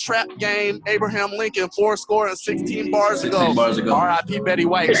 It's the trap game. Abraham Lincoln, 16 bars ago. 16 bars ago. R.I.P. Betty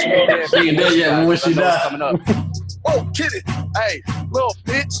White. She ain't dead. She ain't dead yet, but when she died. Coming up. Oh, kitty. Hey, little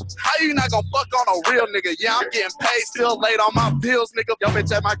bitch. How you not gonna fuck on a real nigga? Yeah, I'm getting paid, still late on my bills, nigga. Yo,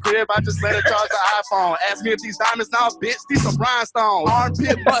 bitch at my crib, I just let her charge the iPhone. Ask me if these diamonds now, bitch. These some rhinestones.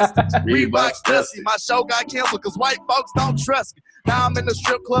 Armpit busted. Reeboks dusty. My show got canceled because white folks don't trust me. Now I'm in the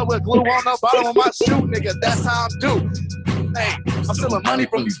strip club with glue on the bottom of my shoe, nigga. That's how I'm due. Hey, I'm stealing money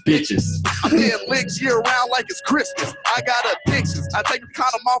from these bitches. I'm getting licks year round like it's Christmas. I got addictions. I take the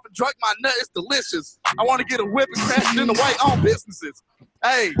condom off and drug my nut. It's delicious. I want to get a whip and crash it into white-owned businesses.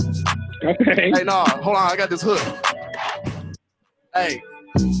 Hey. Okay. Hey, no, hold on. I got this hook. Hey,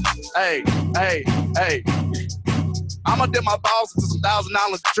 Hey, hey, hey. I'ma dip my balls into some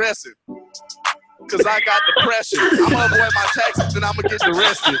 $1,000 dressing. Cause I got depression. I'ma avoid my taxes, then I'ma get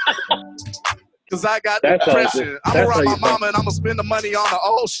arrested. Cause I got depression. I'ma rob my mama and I'ma spend the money on an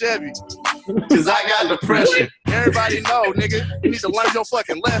old Chevy. Cause I got depression. Everybody know, nigga, you need to learn your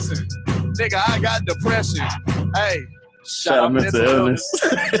fucking lesson. Nigga, I got depression. Hey, shout out mental illness.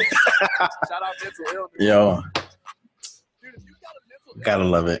 Shout out mental illness. Yo. Gotta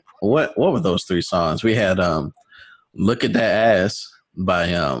love it. What were those 3 songs? We had Look at That Ass by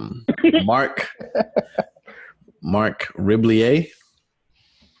Mark Riblier.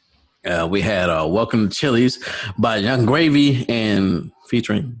 We had Welcome to Chili's by Young Gravy and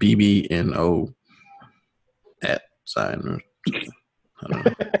featuring BB and O at sign.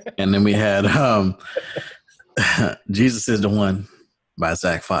 And then we had Jesus is the One by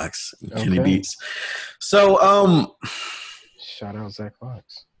Zach Fox and Kenny Beats. So shout out Zach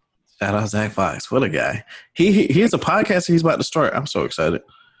Fox. Shout out Zach Fox. What a guy. He has a podcast he's about to start. I'm so excited.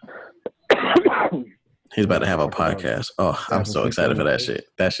 He's about to have a podcast. Oh, I'm so excited for that shit.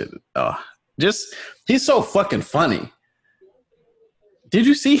 That shit. Oh, he's so fucking funny. Did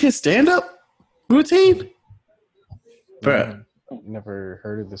you see his stand-up routine? Bruh. Never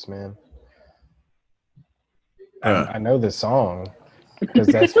heard of this man. I know this song because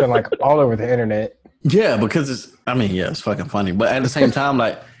that's been like all over the internet. Yeah, because it's fucking funny. But at the same time,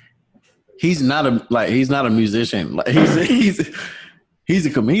 like, he's not a musician. Like, he's a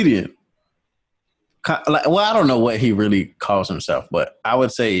comedian. Like, well, I don't know what he really calls himself, but I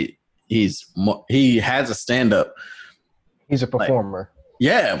would say he has a stand-up. He's a performer. Like,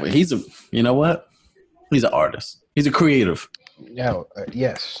 yeah, but you know what? He's an artist. He's a creative. Yeah,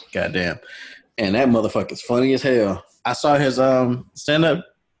 yes. Goddamn. And that motherfucker's funny as hell. I saw his stand-up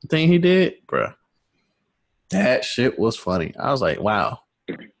thing he did, bruh. That shit was funny. I was like, wow.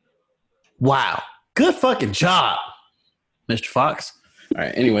 Wow. Good fucking job, Mr. Fox. All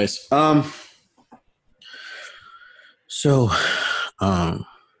right, anyways. Damn,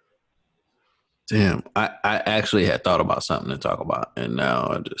 I actually had thought about something to talk about, and now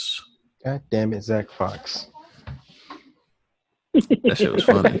I just... God damn it, Zach Fox. That shit was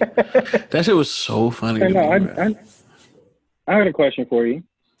funny. That shit was so funny. I had a question for you.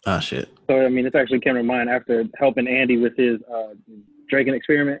 Oh, shit. So, I mean, it's actually came to mind after helping Andy with his drinking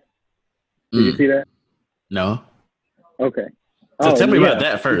experiment. Did you see that? No. Okay. So tell me about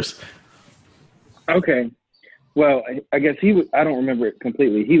that first. Okay. Well, I guess I don't remember it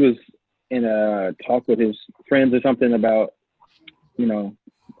completely. He was in a talk with his friends or something about,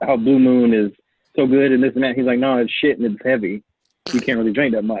 how Blue Moon is so good and this and that. He's like, no, it's shit and it's heavy. You can't really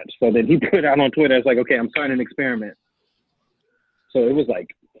drink that much. So then he put out on Twitter, it's like, okay, I'm starting an experiment. So it was like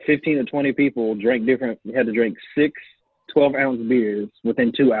 15 to 20 people had to drink 6 12-ounce beers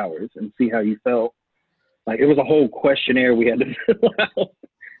within 2 hours and see how you felt. Like, it was a whole questionnaire we had to fill out.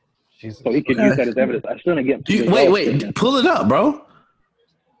 Jesus. So he could use that as evidence. I still didn't get wait, pull it up, bro.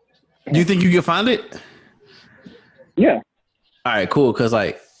 Do you think you can find it? Yeah. All right, cool. Because,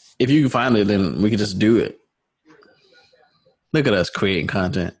 like, if you can find it, then we can just do it. Look at us creating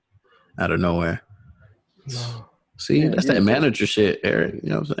content out of nowhere. No. See, that's that manager shit, Eric. You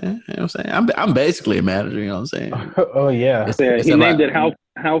know what I'm saying? I'm basically a manager. You know what I'm saying? Oh yeah. He named it how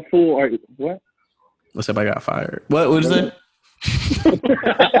full are you? What? What's up? I got fired. What is it?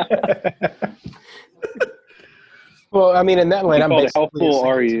 Well, I mean, in that light, I'm basically how full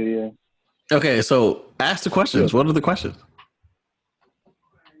are you? Yeah. Okay, so ask the questions. What are the questions?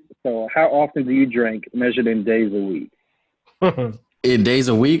 So, how often do you drink measured in days a week? In days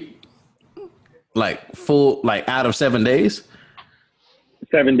a week? Like full, like out of 7 days?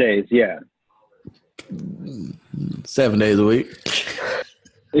 7 days, yeah. 7 days a week.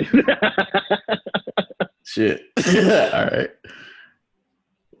 Shit. All right.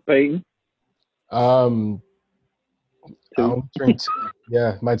 Peyton? I'll drink 2.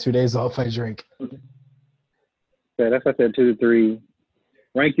 Yeah, my 2 days off, I drink. Yeah, that's what I said, 2 to 3.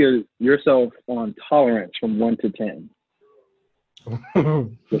 Rank yourself on tolerance from 1 to 10. For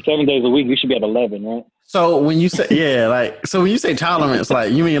 7 days a week, you should be at 11, right? So when you say when you say tolerance,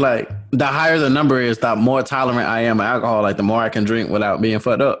 like you mean like the higher the number is, the more tolerant I am of alcohol, like the more I can drink without being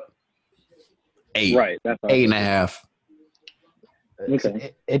fucked up. 8. Right. That's 8.5.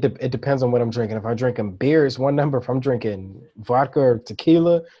 Okay. It depends on what I'm drinking. If I'm drinking beer, it's one number. If I'm drinking vodka or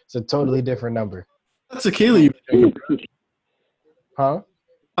tequila, it's a totally different number. What tequila you be drinking? Huh?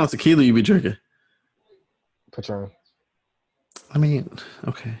 What tequila you be drinking? Patron. I mean,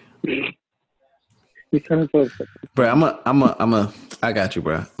 okay. You kind of close. Bro, I got you,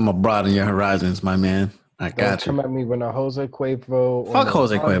 bro. I'm gonna broaden your horizons, my man. I Don't got come you. at me with a Jose Cuervo. or Fuck no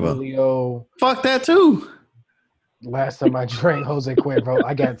Jose Don Cuervo. Julio. Fuck that too. Last time I drank Jose Cuervo,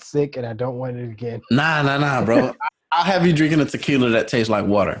 I got sick and I don't want it again. Nah, bro. I'll have you drinking a tequila that tastes like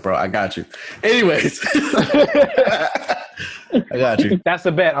water, bro. I got you. Anyways. I got you. That's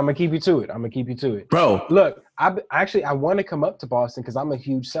a bet. I'm gonna keep you to it. Bro, Look, I want to come up to Boston because I'm a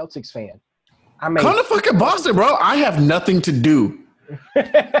huge Celtics fan. come to fucking Boston, bro. I have nothing to do.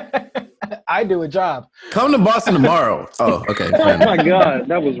 I do a job. Come to Boston tomorrow. Oh, okay. Oh my God,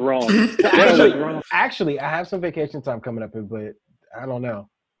 that was wrong. That was wrong. Actually, I have some vacation time coming up, but I don't know.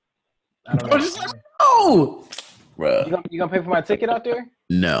 Bro, just like, oh, bro. You gonna pay for my ticket out there?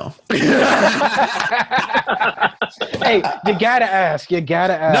 No. Hey, you gotta ask. No,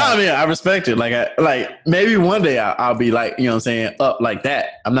 I mean, I respect it. Like maybe one day I'll be like, you know what I'm saying, up like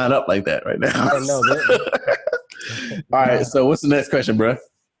that. I'm not up like that right now. I know that. All right, so what's the next question, bro?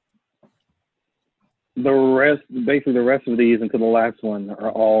 The rest of these until the last one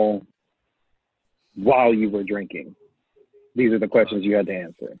are all while you were drinking. These are the questions you had to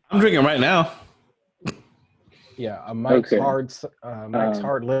answer. I'm drinking right now. Yeah, Mike's Okay. hard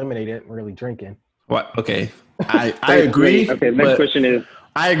lemonade isn't really drinking. What? Okay. I agree. Okay, next but question is,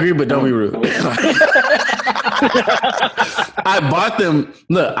 I agree, but don't be rude. I bought them.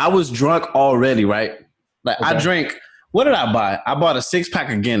 Look, I was drunk already, right? Like I drank. What did I buy? I bought a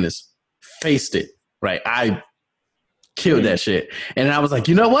 6-pack of Guinness. Faced it, right? I killed that shit, and I was like,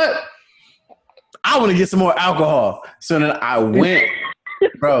 you know what? I want to get some more alcohol. So then I went,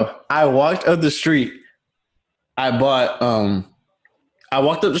 bro. I walked up the street. I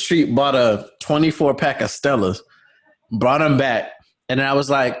walked up the street, bought a 24-pack of Stellas, brought them back, and then I was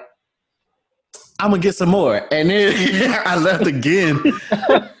like, I'm gonna get some more. And then I left again.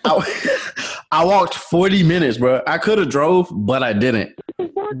 I walked 40 minutes, bro. I could have drove, but I didn't.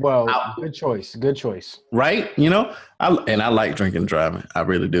 Well, good choice. Right? You know, I like drinking and driving. I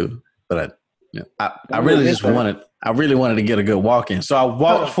really do. But I really wanted to get a good walk in. So I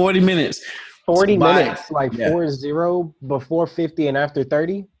walked 40 minutes. 40 minutes, like 4-0 before 50 and after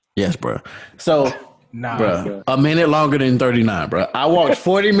 30? Yes, bro. So, nah, bro, a minute longer than 39, bro. I walked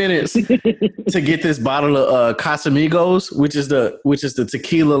 40 minutes to get this bottle of Casamigos, which is the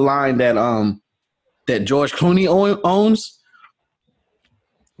tequila line that George Clooney owns.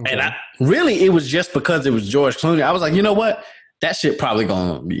 Okay. And it was just because it was George Clooney. I was like, you know what? That shit probably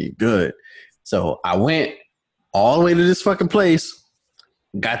gonna be good. So I went all the way to this fucking place.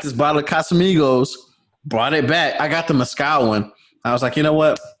 Got this bottle of Casamigos, brought it back. I got the Mezcal one. I was like, you know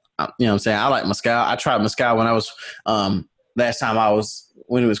what? You know what I'm saying? I like Mezcal. I tried Mezcal when I was, last time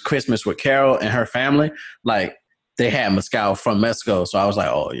when it was Christmas with Carol and her family. Like, they had Mezcal from Mexico. So I was like,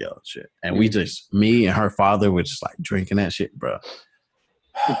 oh, yo, shit. And me and her father were just like drinking that shit, bro.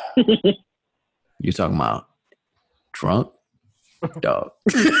 You talking about drunk? Dog.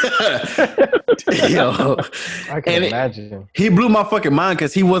 Yo. I can imagine. He blew my fucking mind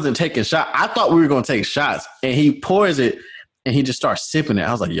because he wasn't taking shots. I thought we were going to take shots. And he pours it and he just starts sipping it.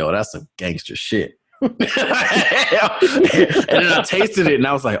 I was like, yo, that's some gangster shit. And then I tasted it and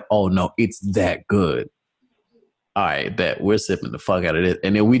I was like, oh no, it's that good. All right, bet we're sipping the fuck out of this.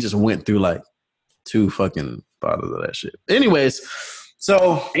 And then we just went through like 2 fucking bottles of that shit. Anyways,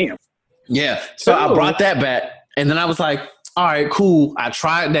 so damn. Yeah. So I brought that back and then I was like, all right, cool. I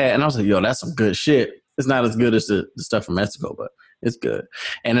tried that and I was like, yo, that's some good shit. It's not as good as the stuff from Mexico, but it's good.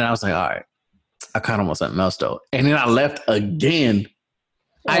 And then I was like, all right, I kind of want something else though. And then I left again.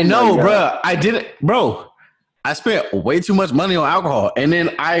 I know, bro. I did it, bro. I spent way too much money on alcohol. And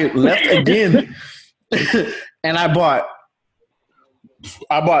then I left again and I bought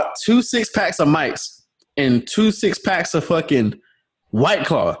 2 6-packs of Mike's and 2 6-packs of fucking White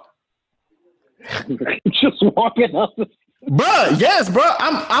Claw. Just walking up. Bruh, yes, bruh.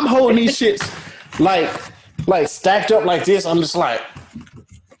 I'm holding these shits like stacked up like this. I'm just like,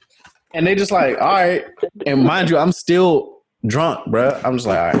 and they just like, all right. And mind you, I'm still drunk, bruh. I'm just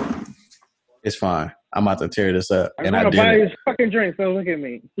like, all right, it's fine. I'm about to tear this up. I'm gonna buy his fucking drink, so look at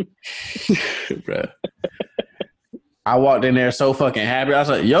me. Bruh. I walked in there so fucking happy. I was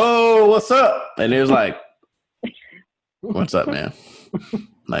like, yo, what's up? And it was like, what's up, man?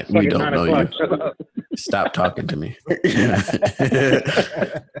 Like, we don't know you. Stop talking to me.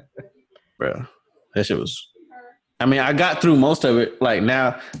 Bro, that shit was... I mean, I got through most of it. Like,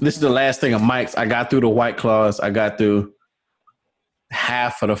 now, this is the last thing of Mike's. I got through the White Claws. I got through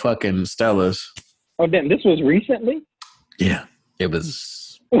half of the fucking Stellas. Oh, damn. This was recently? Yeah. It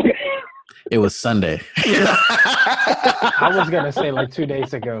was Sunday. I was going to say like 2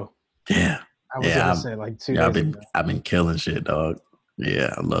 days ago. Yeah. I was going to say like 2 days ago. I've been killing shit, dog.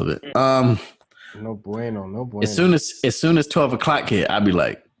 Yeah, I love it. No bueno, no bueno. As soon as 12 o'clock hit, I'd be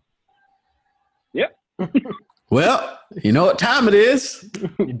like, Yep. well, you know what time it is.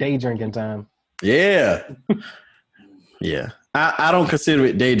 Day drinking time. Yeah. Yeah. I don't consider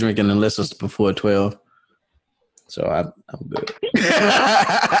it day drinking unless it's before 12. So I'm good.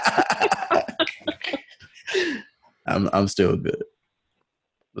 I'm still good.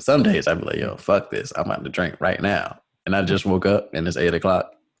 But some days I'd be like, yo, fuck this. I'm about to drink right now. And I just woke up and it's 8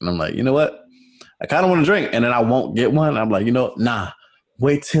 o'clock. And I'm like, you know what? I kind of want to drink. And then I won't get one. I'm like, you know, nah,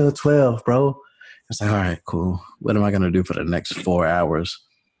 wait till 12, bro. It's like, all right, cool. What am I going to do for the next 4 hours?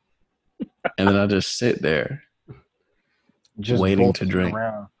 And then I just sit there Just waiting to drink.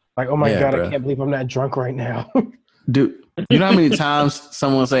 Around. Like, oh my God, bro. I can't believe I'm not drunk right now. Dude, you know how many times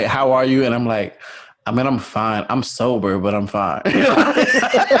someone say, how are you? And I'm like, I mean, I'm fine. I'm sober, but I'm fine.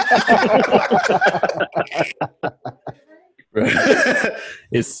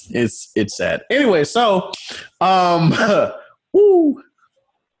 It's sad. Anyway, so woo.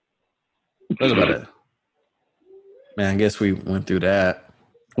 That's about it. Man, I guess we went through that.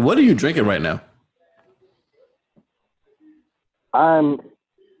 What are you drinking right now? I'm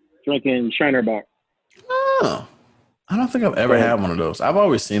drinking Shiner Bock. Oh, I don't think I've ever had one of those. I've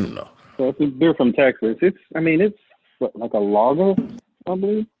always seen them though. So it's a beer from Texas. It's what, like a lager, I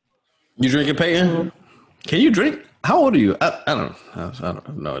believe. You drinking, Peyton? Can you drink? How old are you? I don't know. I don't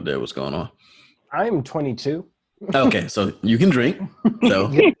have no idea what's going on. I'm 22. Okay, so you can drink.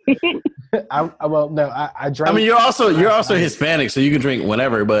 So I drank. I mean, you're also Hispanic, so you can drink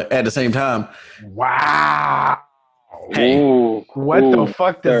whenever. But at the same time, wow. Hey, what the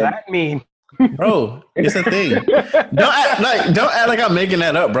fuck does that mean? Bro, it's a thing. Don't act like I'm making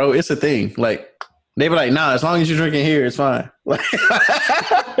that up, bro. It's a thing. Like they be like, nah, as long as you're drinking here, it's fine. Like,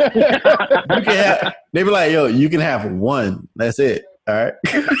 they be like, yo, you can have one. That's it. All right.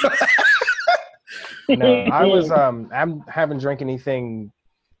 No, I haven't drank anything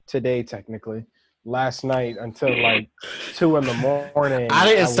today technically. Last night until like 2 in the morning. I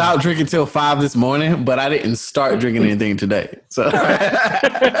didn't stop drinking till 5 this morning, but I didn't start drinking anything today. So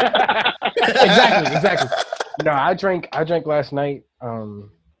exactly. No, I drank last night.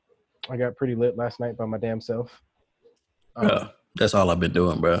 I got pretty lit last night by my damn self. That's all I've been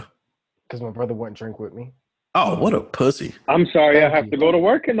doing, bro. Because my brother wouldn't drink with me. Oh, what a pussy! I'm sorry, I have to go to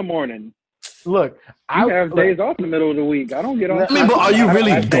work in the morning. Look, I have days off in the middle of the week. I don't get off. I mean, but are you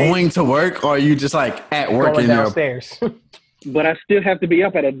really going to work, or are you just like at work going in downstairs? But I still have to be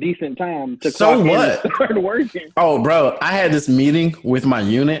up at a decent time to so clock what? in and start working. Oh, bro, I had this meeting with my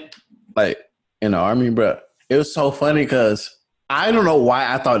unit, like in the army, bro. It was so funny because I don't know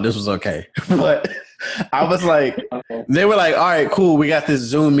why I thought this was okay, but I was like, they were like, all right, cool, we got this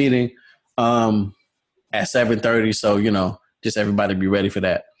Zoom meeting at 7:30, so just everybody be ready for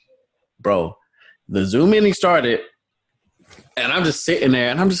that. Bro, the Zoom meeting started, and I'm just sitting there,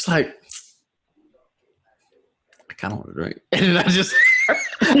 and I'm just like, I kind of want to drink. And then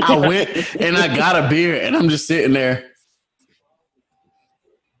I went and I got a beer, and I'm just sitting there.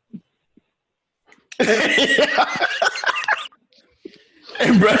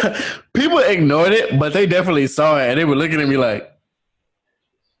 And bro, people ignored it, but they definitely saw it, and they were looking at me like,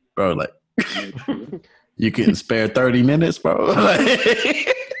 bro, like, you couldn't spare 30 minutes, bro?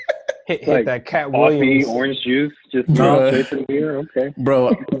 Hit Like that Cat coffee, Williams. orange juice, just Bruh. straight to the beer. Okay.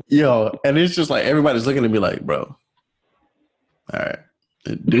 Bro, yo, and it's just like everybody's looking at me like, bro, all right,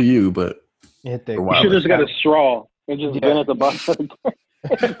 do you, but Hit that. You should have just got a straw and just been at the bottom.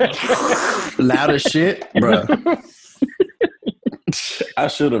 loud as shit, bro. I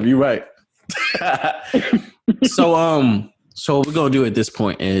should have. You're right. So what we're gonna do at this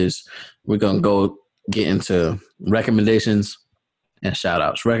point is we're gonna go get into recommendations and shout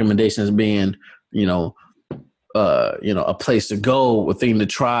outs. Recommendations being, a place to go, a thing to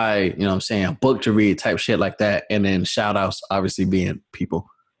try, what I'm saying, a book to read, type shit like that. And then shout outs obviously being people.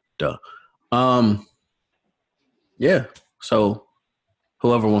 Duh. Yeah. So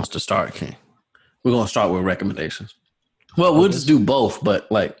whoever wants to start can. We're gonna start with recommendations. Well, we'll just do both, but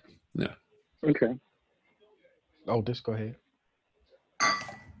yeah. Okay. Oh, just go ahead.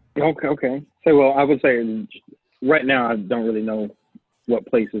 Okay. So, well, I would say right now I don't really know what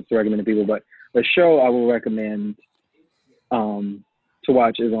places to recommend to people, but the show I will recommend to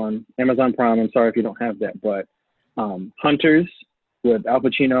watch is on Amazon Prime. I'm sorry if you don't have that, but Hunters with Al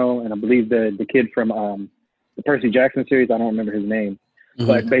Pacino and I believe the kid from the Percy Jackson series. I don't remember his name,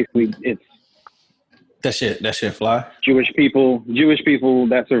 but basically it's that shit fly. Jewish people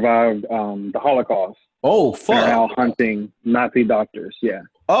that survived the Holocaust. Oh fuck! They're out hunting Nazi doctors. Yeah.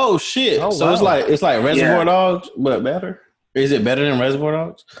 Oh shit! Oh, so wow. it's like Reservoir Dogs, but better. Is it better than Reservoir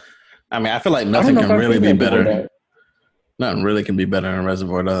Dogs? I mean, I feel like I don't nothing know if can I've really seen be Reservoir better. Dogs. Nothing really can be better than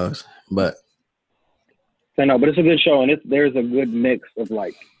Reservoir Dogs. But So no, but it's a good show, and there's a good mix of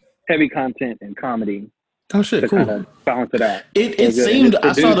like heavy content and comedy oh shit, to cool. kind of balance it out. It So good. And seemed it's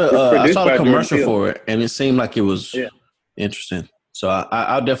I saw produced- it's the produced by Jordan commercial Peele. for it, and it seemed like it was Yeah. interesting. So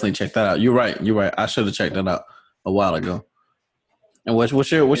I'll definitely check that out. You're right. I should have checked that out a while ago. And what's your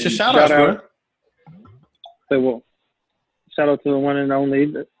shout outs, bro? So well, shout out to the one and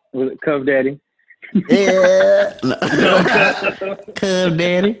only was it Cub Daddy. Yeah, Cub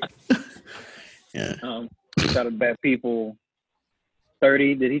Daddy. Yeah. Shout out to Bad People.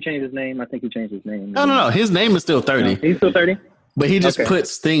 30. Did he change his name? I think he changed his name. No. His name is still 30. No, he's still 30. But he just Okay.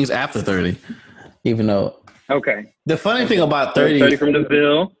 puts things after 30, even though. Okay. The funny thing about 30, 30 from the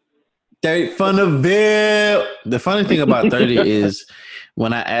Ville. 30 from the Ville. The funny thing about 30 is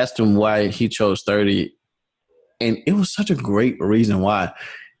when I asked him why he chose 30, and it was such a great reason why,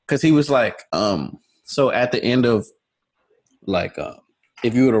 because he was like, so at the end of like,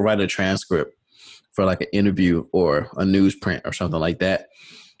 if you were to write a transcript for like an interview or a newsprint or something like that,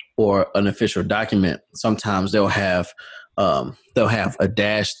 or an official document, sometimes they'll have a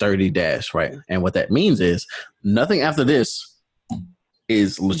 -30, right? And what that means is nothing after this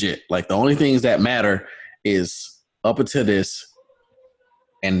is legit. Like the only things that matter is up until this,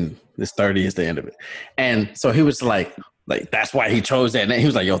 and this 30 is the end of it. And so he was like that's why he chose that. And he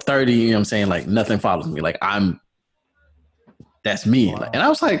was like, yo, 30, you know what I'm saying? Like nothing follows me. Like that's me. Wow. Like, and I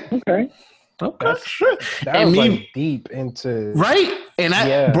was like, Okay. okay, shit. That And was me- like deep into right?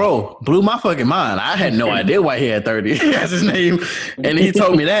 And bro, blew my fucking mind. I had no idea why he had 30 as his name. And he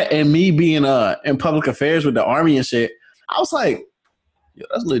told me that. And me being in public affairs with the Army and shit, I was like, yo,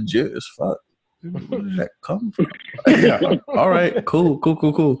 that's legit as fuck. Where did that come from? Yeah. All right, cool.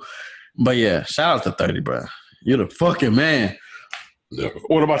 But yeah, shout out to 30, bro. You're the fucking man.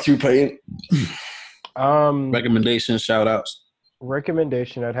 What about you, Peyton? Recommendations, shout outs.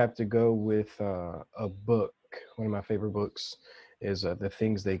 Recommendation, I'd have to go with a book. One of my favorite books is The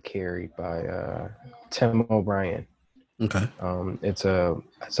Things They Carry by Tim O'Brien. Okay. It's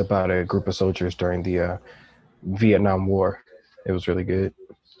about a group of soldiers during the Vietnam War. It was really good.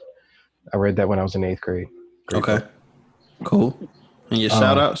 I read that when I was in 8th grade. Great Okay. book. Cool. And your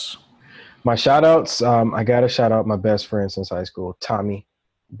shout outs? My shout outs, I got to shout out my best friend since high school, Tommy,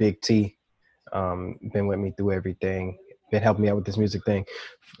 Big T. Been with me through everything. Been helping me out with this music thing.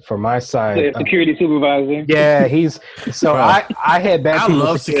 For my side, The security supervisor. yeah, he's so Bro, I had bad. I people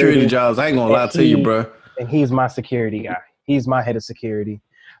love security jobs. I ain't gonna lie to you, bro. And he's my security guy. He's my head of security.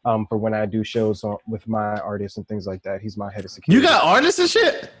 For when I do shows with my artists and things like that, he's my head of security. You got artists and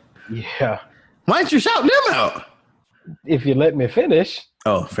shit? Yeah. Why didn't you shout them out? If you let me finish.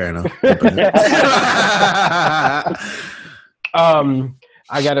 Oh, fair enough.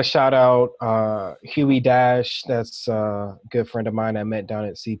 I got to shout out Huey Dash. That's a good friend of mine I met down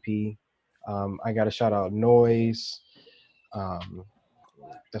at CP. I got to shout out Noise.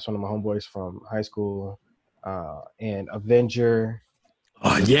 That's one of my homeboys from high school. And Avenger.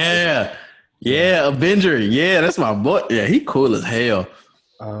 Oh, yeah. Yeah, Avenger. Yeah, that's my boy. Yeah, he cool as hell.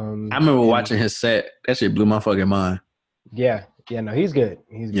 I remember watching his set. That shit blew my fucking mind. Yeah. Yeah, no, he's good.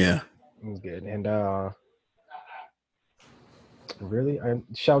 He's good. Yeah. He's good. And really, I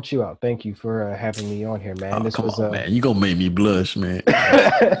shout you out. Thank you for having me on here, man. Oh, This come was on, man. You gonna make me blush, man.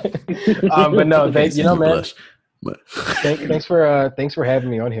 but no, Can't see man. blush, but Thanks for having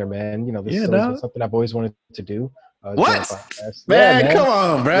me on here, man. You know, this Yeah, is dog. something I've always wanted to do. What? join a podcast. man, Yeah, come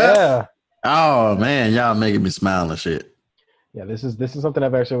on, bro. Yeah, Oh man, y'all making me smile and shit. yeah. This is something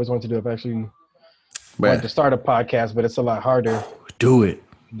I've actually always wanted to do. I've actually Bruh, wanted to start a podcast, but it's a lot harder do it.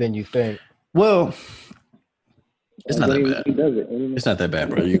 than you think. Well, it's not that bad. He does it. It's not that bad,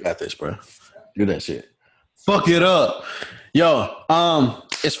 bro. You got this, bro. Do that shit. Fuck it up. Yo,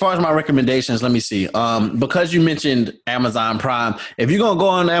 as far as my recommendations, let me see. Because you mentioned Amazon Prime, if you're gonna go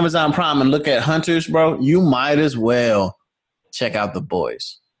on Amazon Prime and look at Hunters, bro, you might as well check out The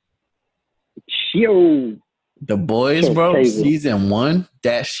Boys. Yo. The Boys, So bro, crazy. season 1,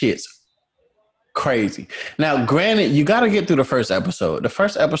 that shit's crazy. Now, granted, you got to get through the first episode. The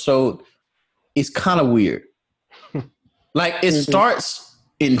first episode is kind of weird. Like, it starts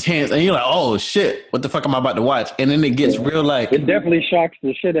intense, and you're like, oh, shit, what the fuck am I about to watch? And then it gets real, like, It definitely shocks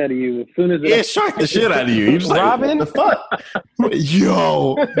the shit out of you as soon as it shocked the shit out of you. You're just like, Robin? what the fuck?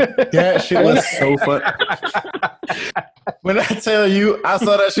 Yo, that shit was so fun. When I tell you, I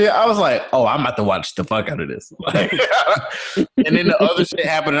saw that shit, I was like, oh, I'm about to watch the fuck out of this. Like, and then the other shit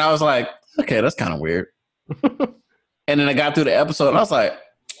happened, and I was like, okay, that's kind of weird. And then I got through the episode, and I was like,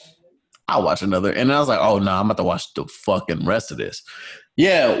 I'll watch another. And then I was like, oh, no, I'm about to watch the fucking rest of this.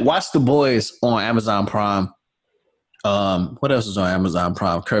 Yeah, watch The Boys on Amazon Prime. What else is on Amazon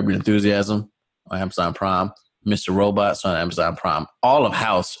Prime? Curb Your Enthusiasm on Amazon Prime. Mr. Robots on Amazon Prime. All of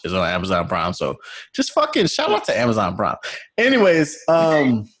House is on Amazon Prime. So just fucking shout out to Amazon Prime. Anyways,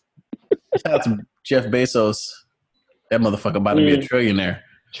 shout out to Jeff Bezos. That motherfucker about to be a trillionaire.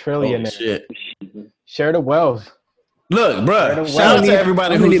 Trillionaire. Oh, shit. Share the wealth. Look, bro, shout out to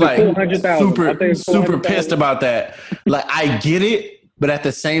everybody who's like super pissed about that. Like, I get it, but at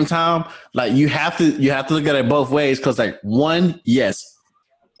the same time, like you have to look at it both ways. Because like, one, yes,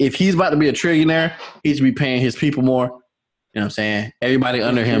 if he's about to be a trillionaire, he should be paying his people more. You know what I'm saying? Everybody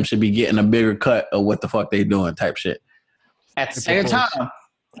under him should be getting a bigger cut of what the fuck they doing, type shit. At the same time,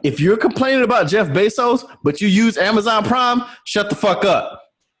 if you're complaining about Jeff Bezos, but you use Amazon Prime, shut the fuck up.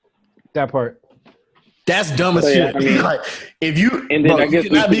 That part. That's dumb as shit. I mean, like, if you, and then bro, I guess you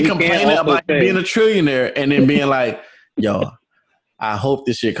cannot be we complaining about say, being a trillionaire and then being like, yo, I hope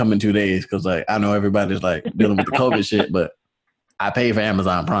this shit come in 2 days because like I know everybody's like dealing with the COVID shit, but I pay for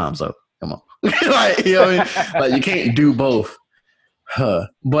Amazon Prime, so come on. Like, you know what I mean? Like, you can't do both.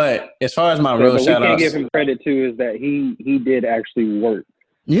 But as far as my real shout outs, we can't give him credit too is that he did actually work.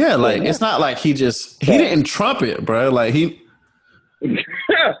 Yeah, like it's not like he didn't trump it, bro. Like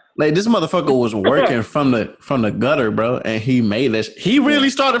like this motherfucker was working from the gutter, bro, and he made this. He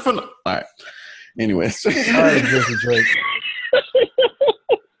really started from the. All right. Anyways, all right, Drizzy Drake.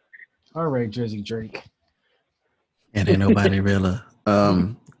 All right, Drizzy Drake. And ain't nobody really.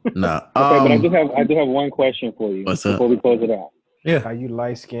 No. Okay, but I do have one question for you before we close it out. Yeah. Are you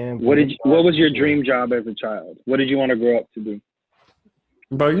light skinned? What was your dream job as a child? What did you want to grow up to do?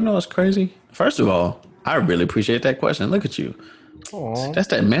 Bro, you know what's crazy? First of all, I really appreciate that question. Look at you. Aww. That's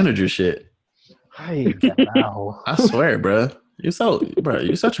that manager shit. Hey, wow. I swear, bro. You're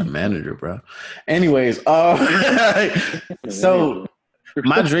such a manager, bro. Anyways, so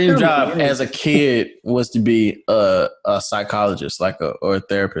my dream job as a kid was to be a psychologist, or a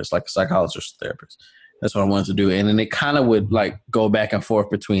therapist, like a psychologist therapist. That's what I wanted to do. And then it kind of would like go back and forth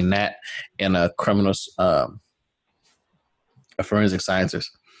between that and a forensic scientist.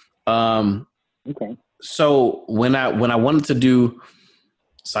 Okay. So when I wanted to do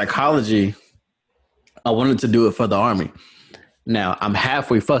psychology, I wanted to do it for the Army. Now I'm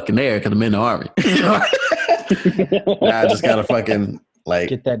halfway fucking there because I'm in the Army. Now I just gotta fucking like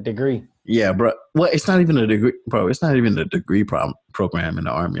get that degree. Yeah, bro. Well, it's not even a degree, bro. It's not even a degree program in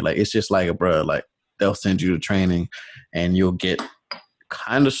the Army. Like, it's just like bro, like they'll send you to training, and you'll get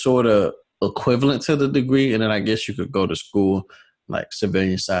kind of sort of equivalent to the degree, and then I guess you could go to school, like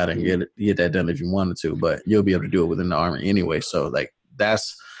civilian side, and get that done if you wanted to. But you'll be able to do it within the Army anyway. So like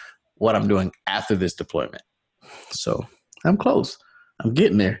that's what I'm doing after this deployment. So I'm close. I'm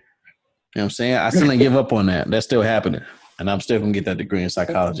getting there. You know what I'm saying? I still ain't give up on that. That's still happening. And I'm still going to get that degree in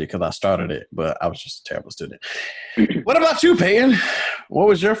psychology because I started it, but I was just a terrible student. What about you, Peyton? What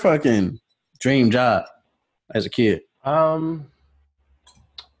was your fucking dream job as a kid? My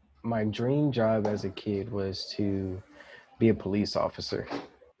dream job as a kid was to be a police officer.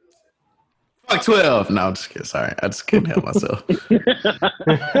 Fuck 12. No, I'm just kidding. Sorry. I just couldn't help myself.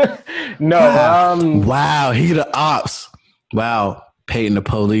 No. Wow. He the ops. Wow. Peyton the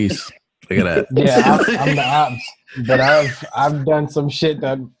police. Look at that. Yeah, I'm the ops. But I've done some shit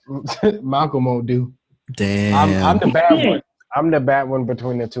that Malcolm won't do. Damn. I'm the bad one. I'm the bad one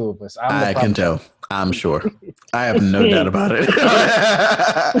between the two of us. I can tell. I'm sure. I have no doubt about it.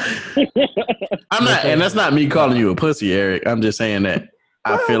 I'm not, and that's not me calling you a pussy, Eric. I'm just saying that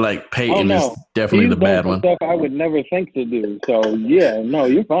I feel like Peyton is definitely the bad one. Stuff I would never think to do. So yeah, no,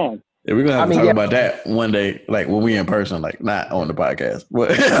 you're fine. Yeah, we're gonna have to talk about that one day, like when we in person, like not on the podcast.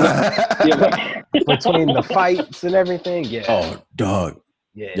 Between the fights and everything, yeah. Oh, dog.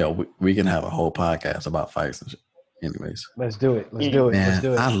 Yeah. Yo, we can have a whole podcast about fights and shit. Anyways, let's do it. Let's do it. Man, Let's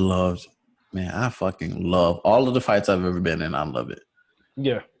do it. I fucking love all of the fights I've ever been in. I love it.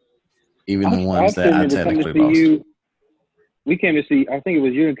 Yeah. Even the ones that I technically lost. We came to see. I think it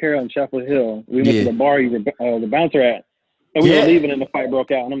was you and Carol in Chapel Hill. We went to the bar you were the bouncer at. And we were leaving and the fight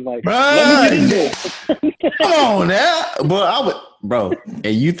broke out. And I'm like, let me get in this. Come on now. Bro,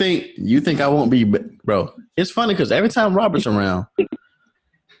 and you think I won't be, bro. It's funny because every time Robert's around,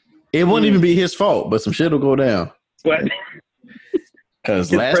 it won't even be his fault, but some shit will go down.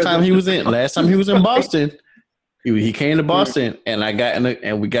 Because last time he was in Boston, he came to Boston and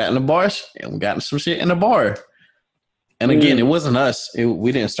we got in the bar and we got some shit in the bar. And again, it wasn't us.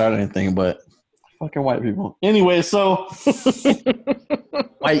 We didn't start anything, but fucking white people. Anyway, so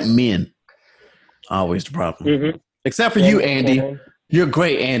white men always the problem. Mm-hmm. Except for you, Andy. You're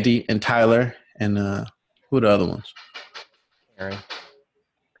great, Andy and Tyler, and who are the other ones?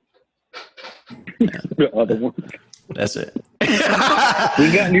 The other one. That's it. We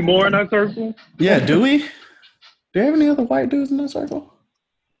got any more in our circle? Yeah, do we? Do you have any other white dudes in that circle?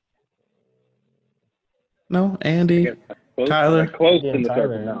 No, Andy, Close, Tyler? close Yeah, in the Tyler.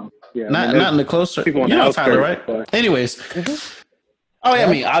 circle now. Yeah, not in the close circle. people on You the know Tyler, outskirts, right? but- Anyways, oh yeah,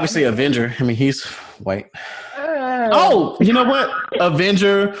 I mean obviously Avenger. I mean he's white. Uh, Oh, you know what?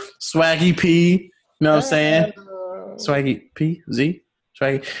 Avenger, Swaggy P. You know what I'm saying? Swaggy P Z.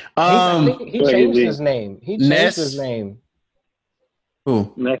 Swaggy. I think he changed his name. He changed Ness. his name.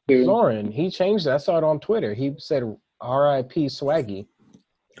 Who? Next dude. Lauren. He changed it. I saw it on Twitter. He said R.I.P. Swaggy.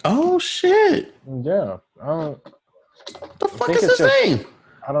 Oh shit! Yeah. The fuck think is it's his just- name?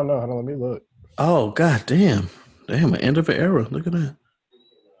 I don't know. Hold on, let me look. Oh god damn! Damn, an end of an era. Look at that.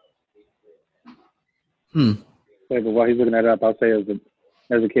 Yeah, but while he's looking that up, I'll say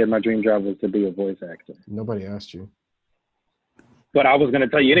as a kid, my dream job was to be a voice actor. Nobody asked you. But I was going to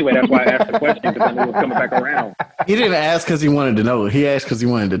tell you anyway. That's why I asked the question, because I knew it was coming back around. He didn't ask because he wanted to know. He asked because he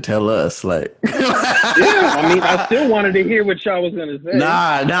wanted to tell us. Like, Yeah, I mean, I still wanted to hear what y'all was going to say.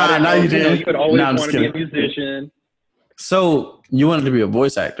 nah, know, you didn't. You could always Nah, I'm want just to be a kidding. musician. So you wanted to be a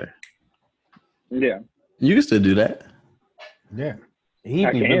voice actor? Yeah. You can still do that. Yeah. He'd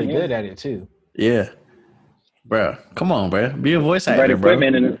I be can, really yeah. good at it too. Yeah, bro. Come on, bro. Be a voice Right actor, bro.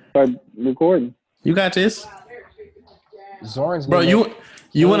 equipment and start recording. You got this, Zoran's bro. name-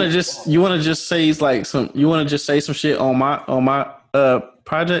 You want to just say like some. You want to just say some shit on my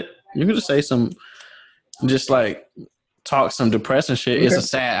project. You can just say some, just like talk some depressing shit. It's a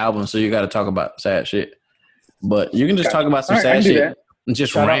sad album, so you got to talk about sad shit. But you can just talk about some All right, I sad can do shit that. and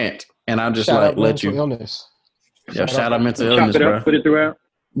just Shout out- rant, and I'll just shout like out let mental you. illness. Yeah, shout out mental Chop illness, it up, bro. put it throughout.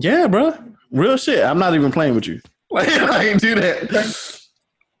 Yeah, bro. Real shit. I'm not even playing with you. Like I can do that.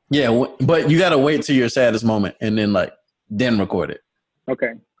 Yeah, but you gotta wait till your saddest moment and then record it.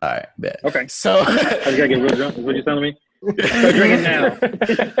 Okay. All right, bet. Okay. So I just got to get real drunk. Is what you're telling me? Start drinking now.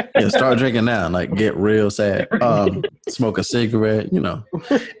 yeah, start drinking now. Like get real sad. Smoke a cigarette. You know.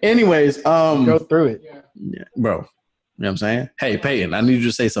 Anyways, Go through it. yeah, bro. You know what I'm saying? Hey, Peyton, I need you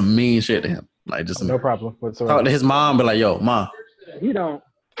to say some mean shit to him. Like just No problem talk whatsoever. to his mom. Be like, yo, mom, You don't.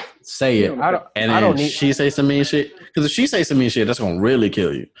 say it. I don't. And I then don't need. she say some mean shit. Because if she say some mean shit, that's gonna really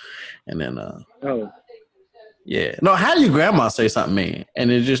kill you. And then Oh. yeah. No, how do your grandma say something mean? And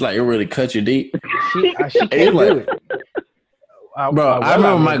it just like it really cut you deep. She can't It's like- do it. Bro, I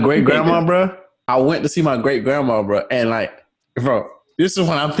remember my mean, great grandma, bro. I went to see my great grandma, bro, and like, bro, this is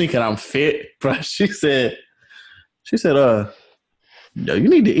when I'm thinking I'm fit, bro. She said, yo, you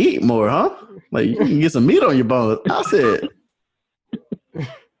need to eat more, huh? Like you can get some meat on your bones. I said,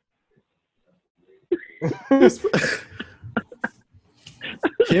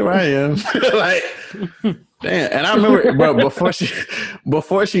 here I am, like, damn. And I remember, bro,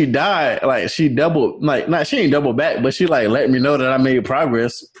 before she died, like she doubled, like, not she ain't double back, but she like let me know that I made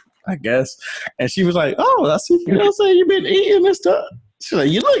progress, I guess. And she was like, "Oh, I see, you know what I'm saying? You've been eating and stuff." She's like,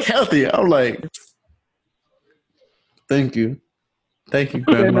 "You look healthy." I'm like, "Thank you, grandma."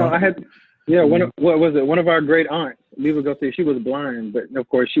 Yeah, no, I had. Yeah, what was it? One of our great aunts. We would go see. She was blind, but of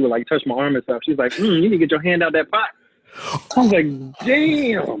course she would like touch my arm and stuff. She's like, "You need to get your hand out that pot." I was like,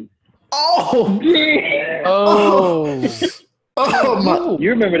 "Damn, Oh, damn." oh my,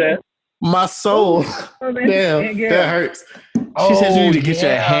 You remember that? my soul. Oh, man. Damn, Yeah. that hurts. She said you need to get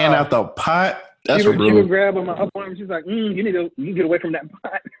your yeah. hand out the pot. That's She would rude. grab on my upper arm. She's like, you need to get away from that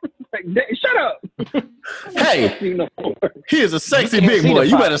pot." Like, shut up. Hey, You know. he is a sexy You can't big see boy. the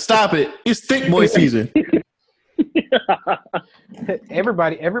You pot. better stop it. It's thick boy season.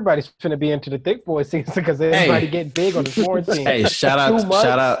 Everybody's finna be into the thick boy season because everybody getting big on the quarantine. Hey, shout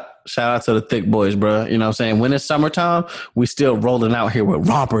out to the thick boys, bro. You know what I'm saying? When it's summertime, we still rolling out here with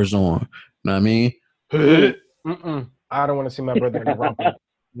rompers on. You know what I mean? Mm-mm. I don't want to see my brother in a romper.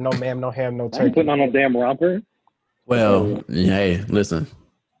 No ma'am, no ham, no I'm turkey. putting on a damn romper. Well, hey, listen.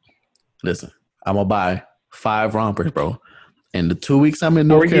 I'm gonna buy 5 rompers, bro. In the 2 weeks I'm in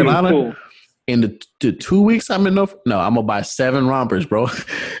North Carolina, in the 2 weeks I'm in I'm gonna buy 7 rompers, bro.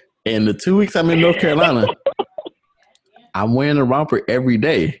 In the 2 weeks I'm in North Carolina, I'm wearing a romper every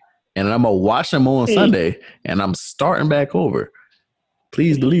day, and I'm gonna wash them on Sunday, and I'm starting back over.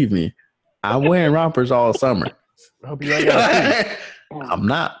 Please believe me, I'm wearing rompers all summer. I hope you ain't got a I'm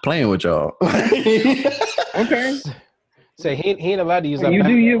not playing with y'all. Okay. Say he ain't allowed to use that. You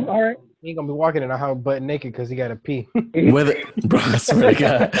do you. All right. He ain't gonna be walking in the house butt naked because he got to pee. Whether, bro, I swear to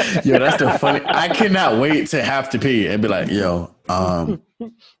God, yo, that's the funny. I cannot wait to have to pee and be like, yo, I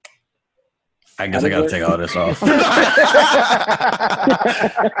guess I gotta take all this off.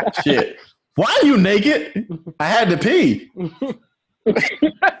 Shit, why are you naked? I had to pee.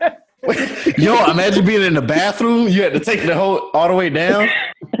 Yo, imagine being in the bathroom. You had to take the all the way down,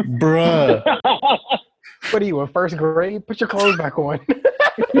 bruh. What are you in first grade? Put your clothes back on.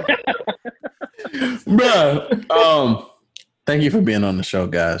 Bruh. Thank you for being on the show,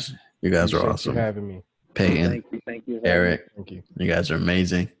 guys. You guys are Appreciate awesome. you having me. Peyton, Thank you. Eric, Thank you. you guys are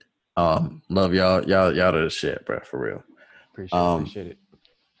amazing. Love y'all. Y'all are the shit, bro. For real. Appreciate it.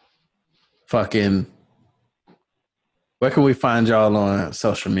 Fucking. Where can we find y'all on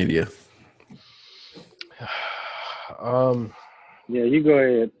social media? Yeah, you go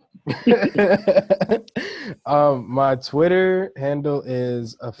ahead. My Twitter handle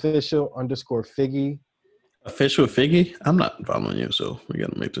is official_Figgy. Official Figgy? I'm not following you, so we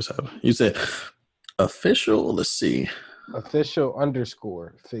gotta make this happen. You said official. Let's see.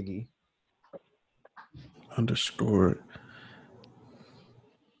 Official_Figgy.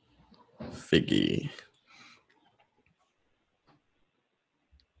 _Figgy.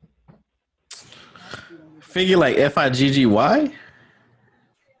 Figgy like Figgy?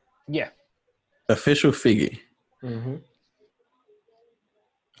 Yeah. Official Figgy. Mm-hmm.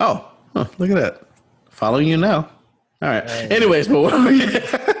 Oh, look at that. Following you now. All right. Anyways, but what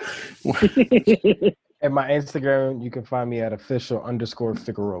At my Instagram, you can find me at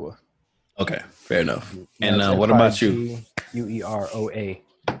official_Figueroa. Okay, fair enough. And That's what about you? FIGUEROA.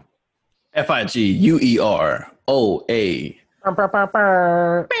 FIGUEROA.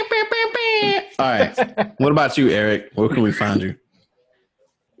 All right. What about you, Eric? Where can we find you?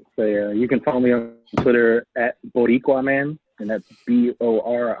 So you can follow me on Twitter at Boricua Man, and that's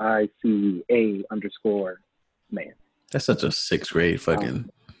BORICA_man. That's such a sixth grade fucking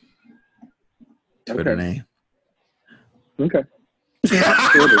Twitter name. Okay.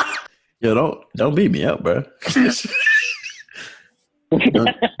 Yo, don't beat me up, bro.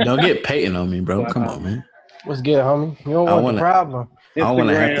 don't get Peyton on me, bro. Come on, man. What's good, homie? You don't want the problem. I don't want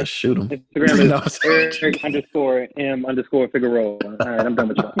to have to shoot him. Instagram is Eric_M_Figueroa. All right, I'm done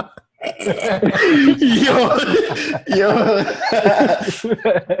with you. yo.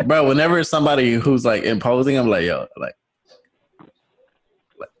 Bro, whenever it's somebody who's like imposing, I'm like, yo, like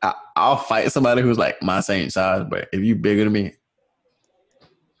I'll fight somebody who's like my same size, but if you bigger than me.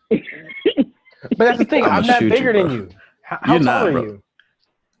 But that's the thing. I'm not bigger than you. How You're tall not, are bro. you?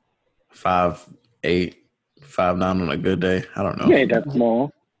 5'8", 5'9" on a good day. I don't know. You ain't that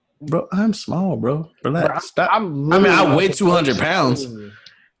small. Bro, I'm small, bro. Relax. Bro, Stop. I weigh 200 pounds,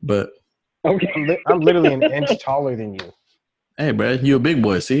 but I'm literally an inch taller than you. Hey, bro, you a big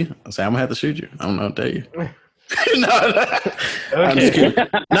boy. See, I'm gonna have to shoot you. I don't know what to tell you. No. I'm just kidding.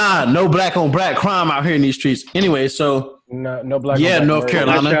 Nah, no black on black crime out here in these streets. Anyway, so no black. Yeah, on black North murder.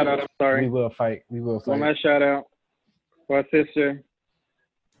 Carolina. Shout out, I'm sorry. We will fight. One last shout out for our sister,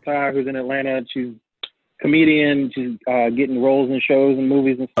 Ty, who's in Atlanta. She's a comedian. She's getting roles in shows and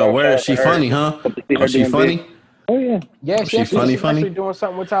movies and stuff. Oh, where is she funny, huh? Oh, she funny? Big. Oh, yeah. Yeah, She's funny. actually doing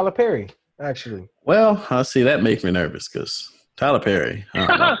something with Tyler Perry, actually. Well, I see that makes me nervous because Tyler Perry. I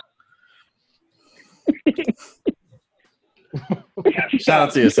don't know. Shout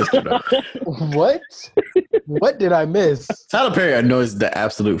out to your sister, though. What? What did I miss? Tyler Perry annoys the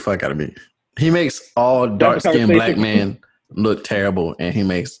absolute fuck out of me. He makes all dark-skinned black men look terrible, and he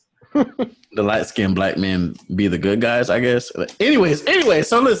makes the light-skinned black men be the good guys, I guess. Anyway,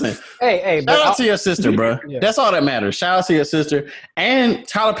 so listen. Hey, shout out to your sister, bro. Yeah. That's all that matters. Shout out to your sister. And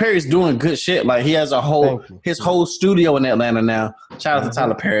Tyler Perry's doing good shit. Like, he has his whole studio in Atlanta now. Shout out to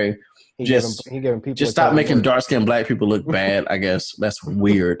Tyler Perry. Just stop making dark-skinned black people look bad, I guess. That's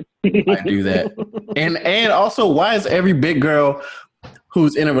weird. I do that. And also, why is every big girl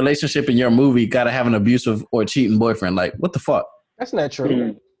who's in a relationship in your movie got to have an abusive or cheating boyfriend? Like, what the fuck? That's not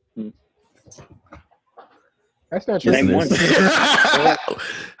true. That's not true.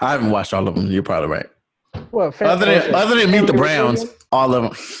 I haven't watched all of them. You're probably right. Well, other than Meet the Browns, all of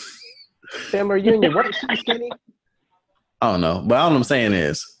them. Family reunion. What is she skinny? I don't know, but all I'm saying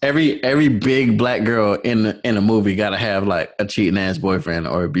is every big black girl in a movie got to have like a cheating ass boyfriend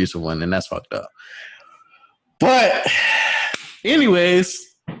or abusive one, and that's fucked up. But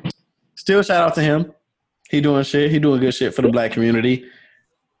anyways, still shout out to him. He doing shit. He doing good shit for the black community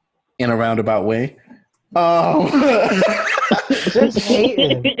in a roundabout way. Just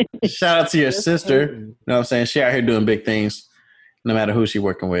hating. Shout out to your sister. You know what I'm saying? She out here doing big things, no matter who she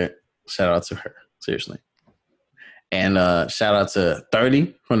working with. Shout out to her. Seriously. And shout out to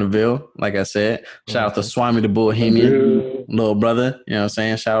 30 from the Ville, like I said. Shout out to Swami the Bohemian, little brother. You know what I'm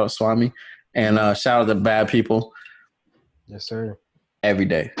saying? Shout out to Swami. And shout out to Bad People. Yes, sir. Every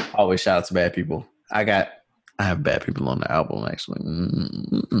day. Always shout out to Bad People. I have Bad People on the album, actually.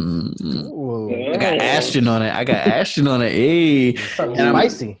 I got Ashton on it. Hey. Something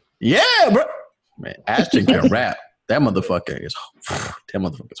spicy. Yeah, bro. Man, Ashton can rap. That motherfucker is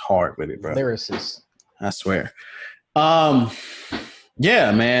hard with it, bro. Lyricist. I swear.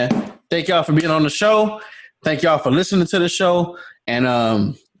 Yeah, man. Thank y'all for being on the show. Thank y'all for listening to the show. And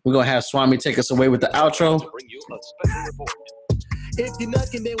we're gonna have Swami take us away with the outro. If you're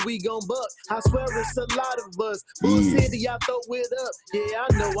knocking, then we gon' buck. I swear it's a lot of us. Bull City, I throw it up. Yeah,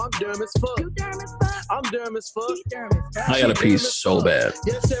 I know I'm dumb as fuck. I'm dumb as fuck. I got a piece so bad.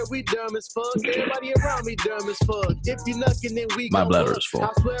 Yes, sir, we dumb as fuck. Everybody around me dumb as fuck. If you're knocking, then we My gon' bladder buck. is full. I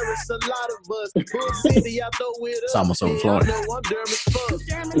swear it's a lot of us. Bull City, I throw it up. It's almost Yeah, overflowing. I know I'm dumb as fuck.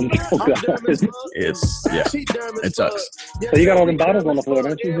 Oh, I'm God. dumb as fuck. It's She dumb as it sucks. fuck. So you got all them bottles on the floor,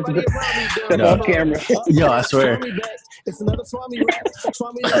 don't you? Everybody around me dumb No. as Off fuck. camera. Yo, I swear. Swami back. It's another Swami rap.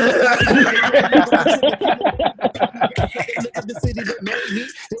 Swami the city that made me.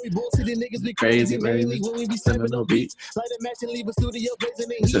 Then we bullshitting niggas be crazy mainly when we be stepping no beats. Light a match and leave a studio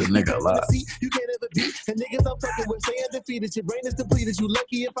blazing in This is nigga a lot. You can't ever beat. And niggas I'm fucking with say undefeated. Your brain is depleted. You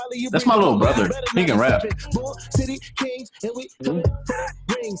lucky if probably you That's my little brother. He can rap. Bull City Kings and we coming for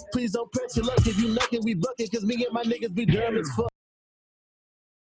the rings. Please don't press your luck if you knocking, we bucking. Cause me and my niggas be dumb as fuck.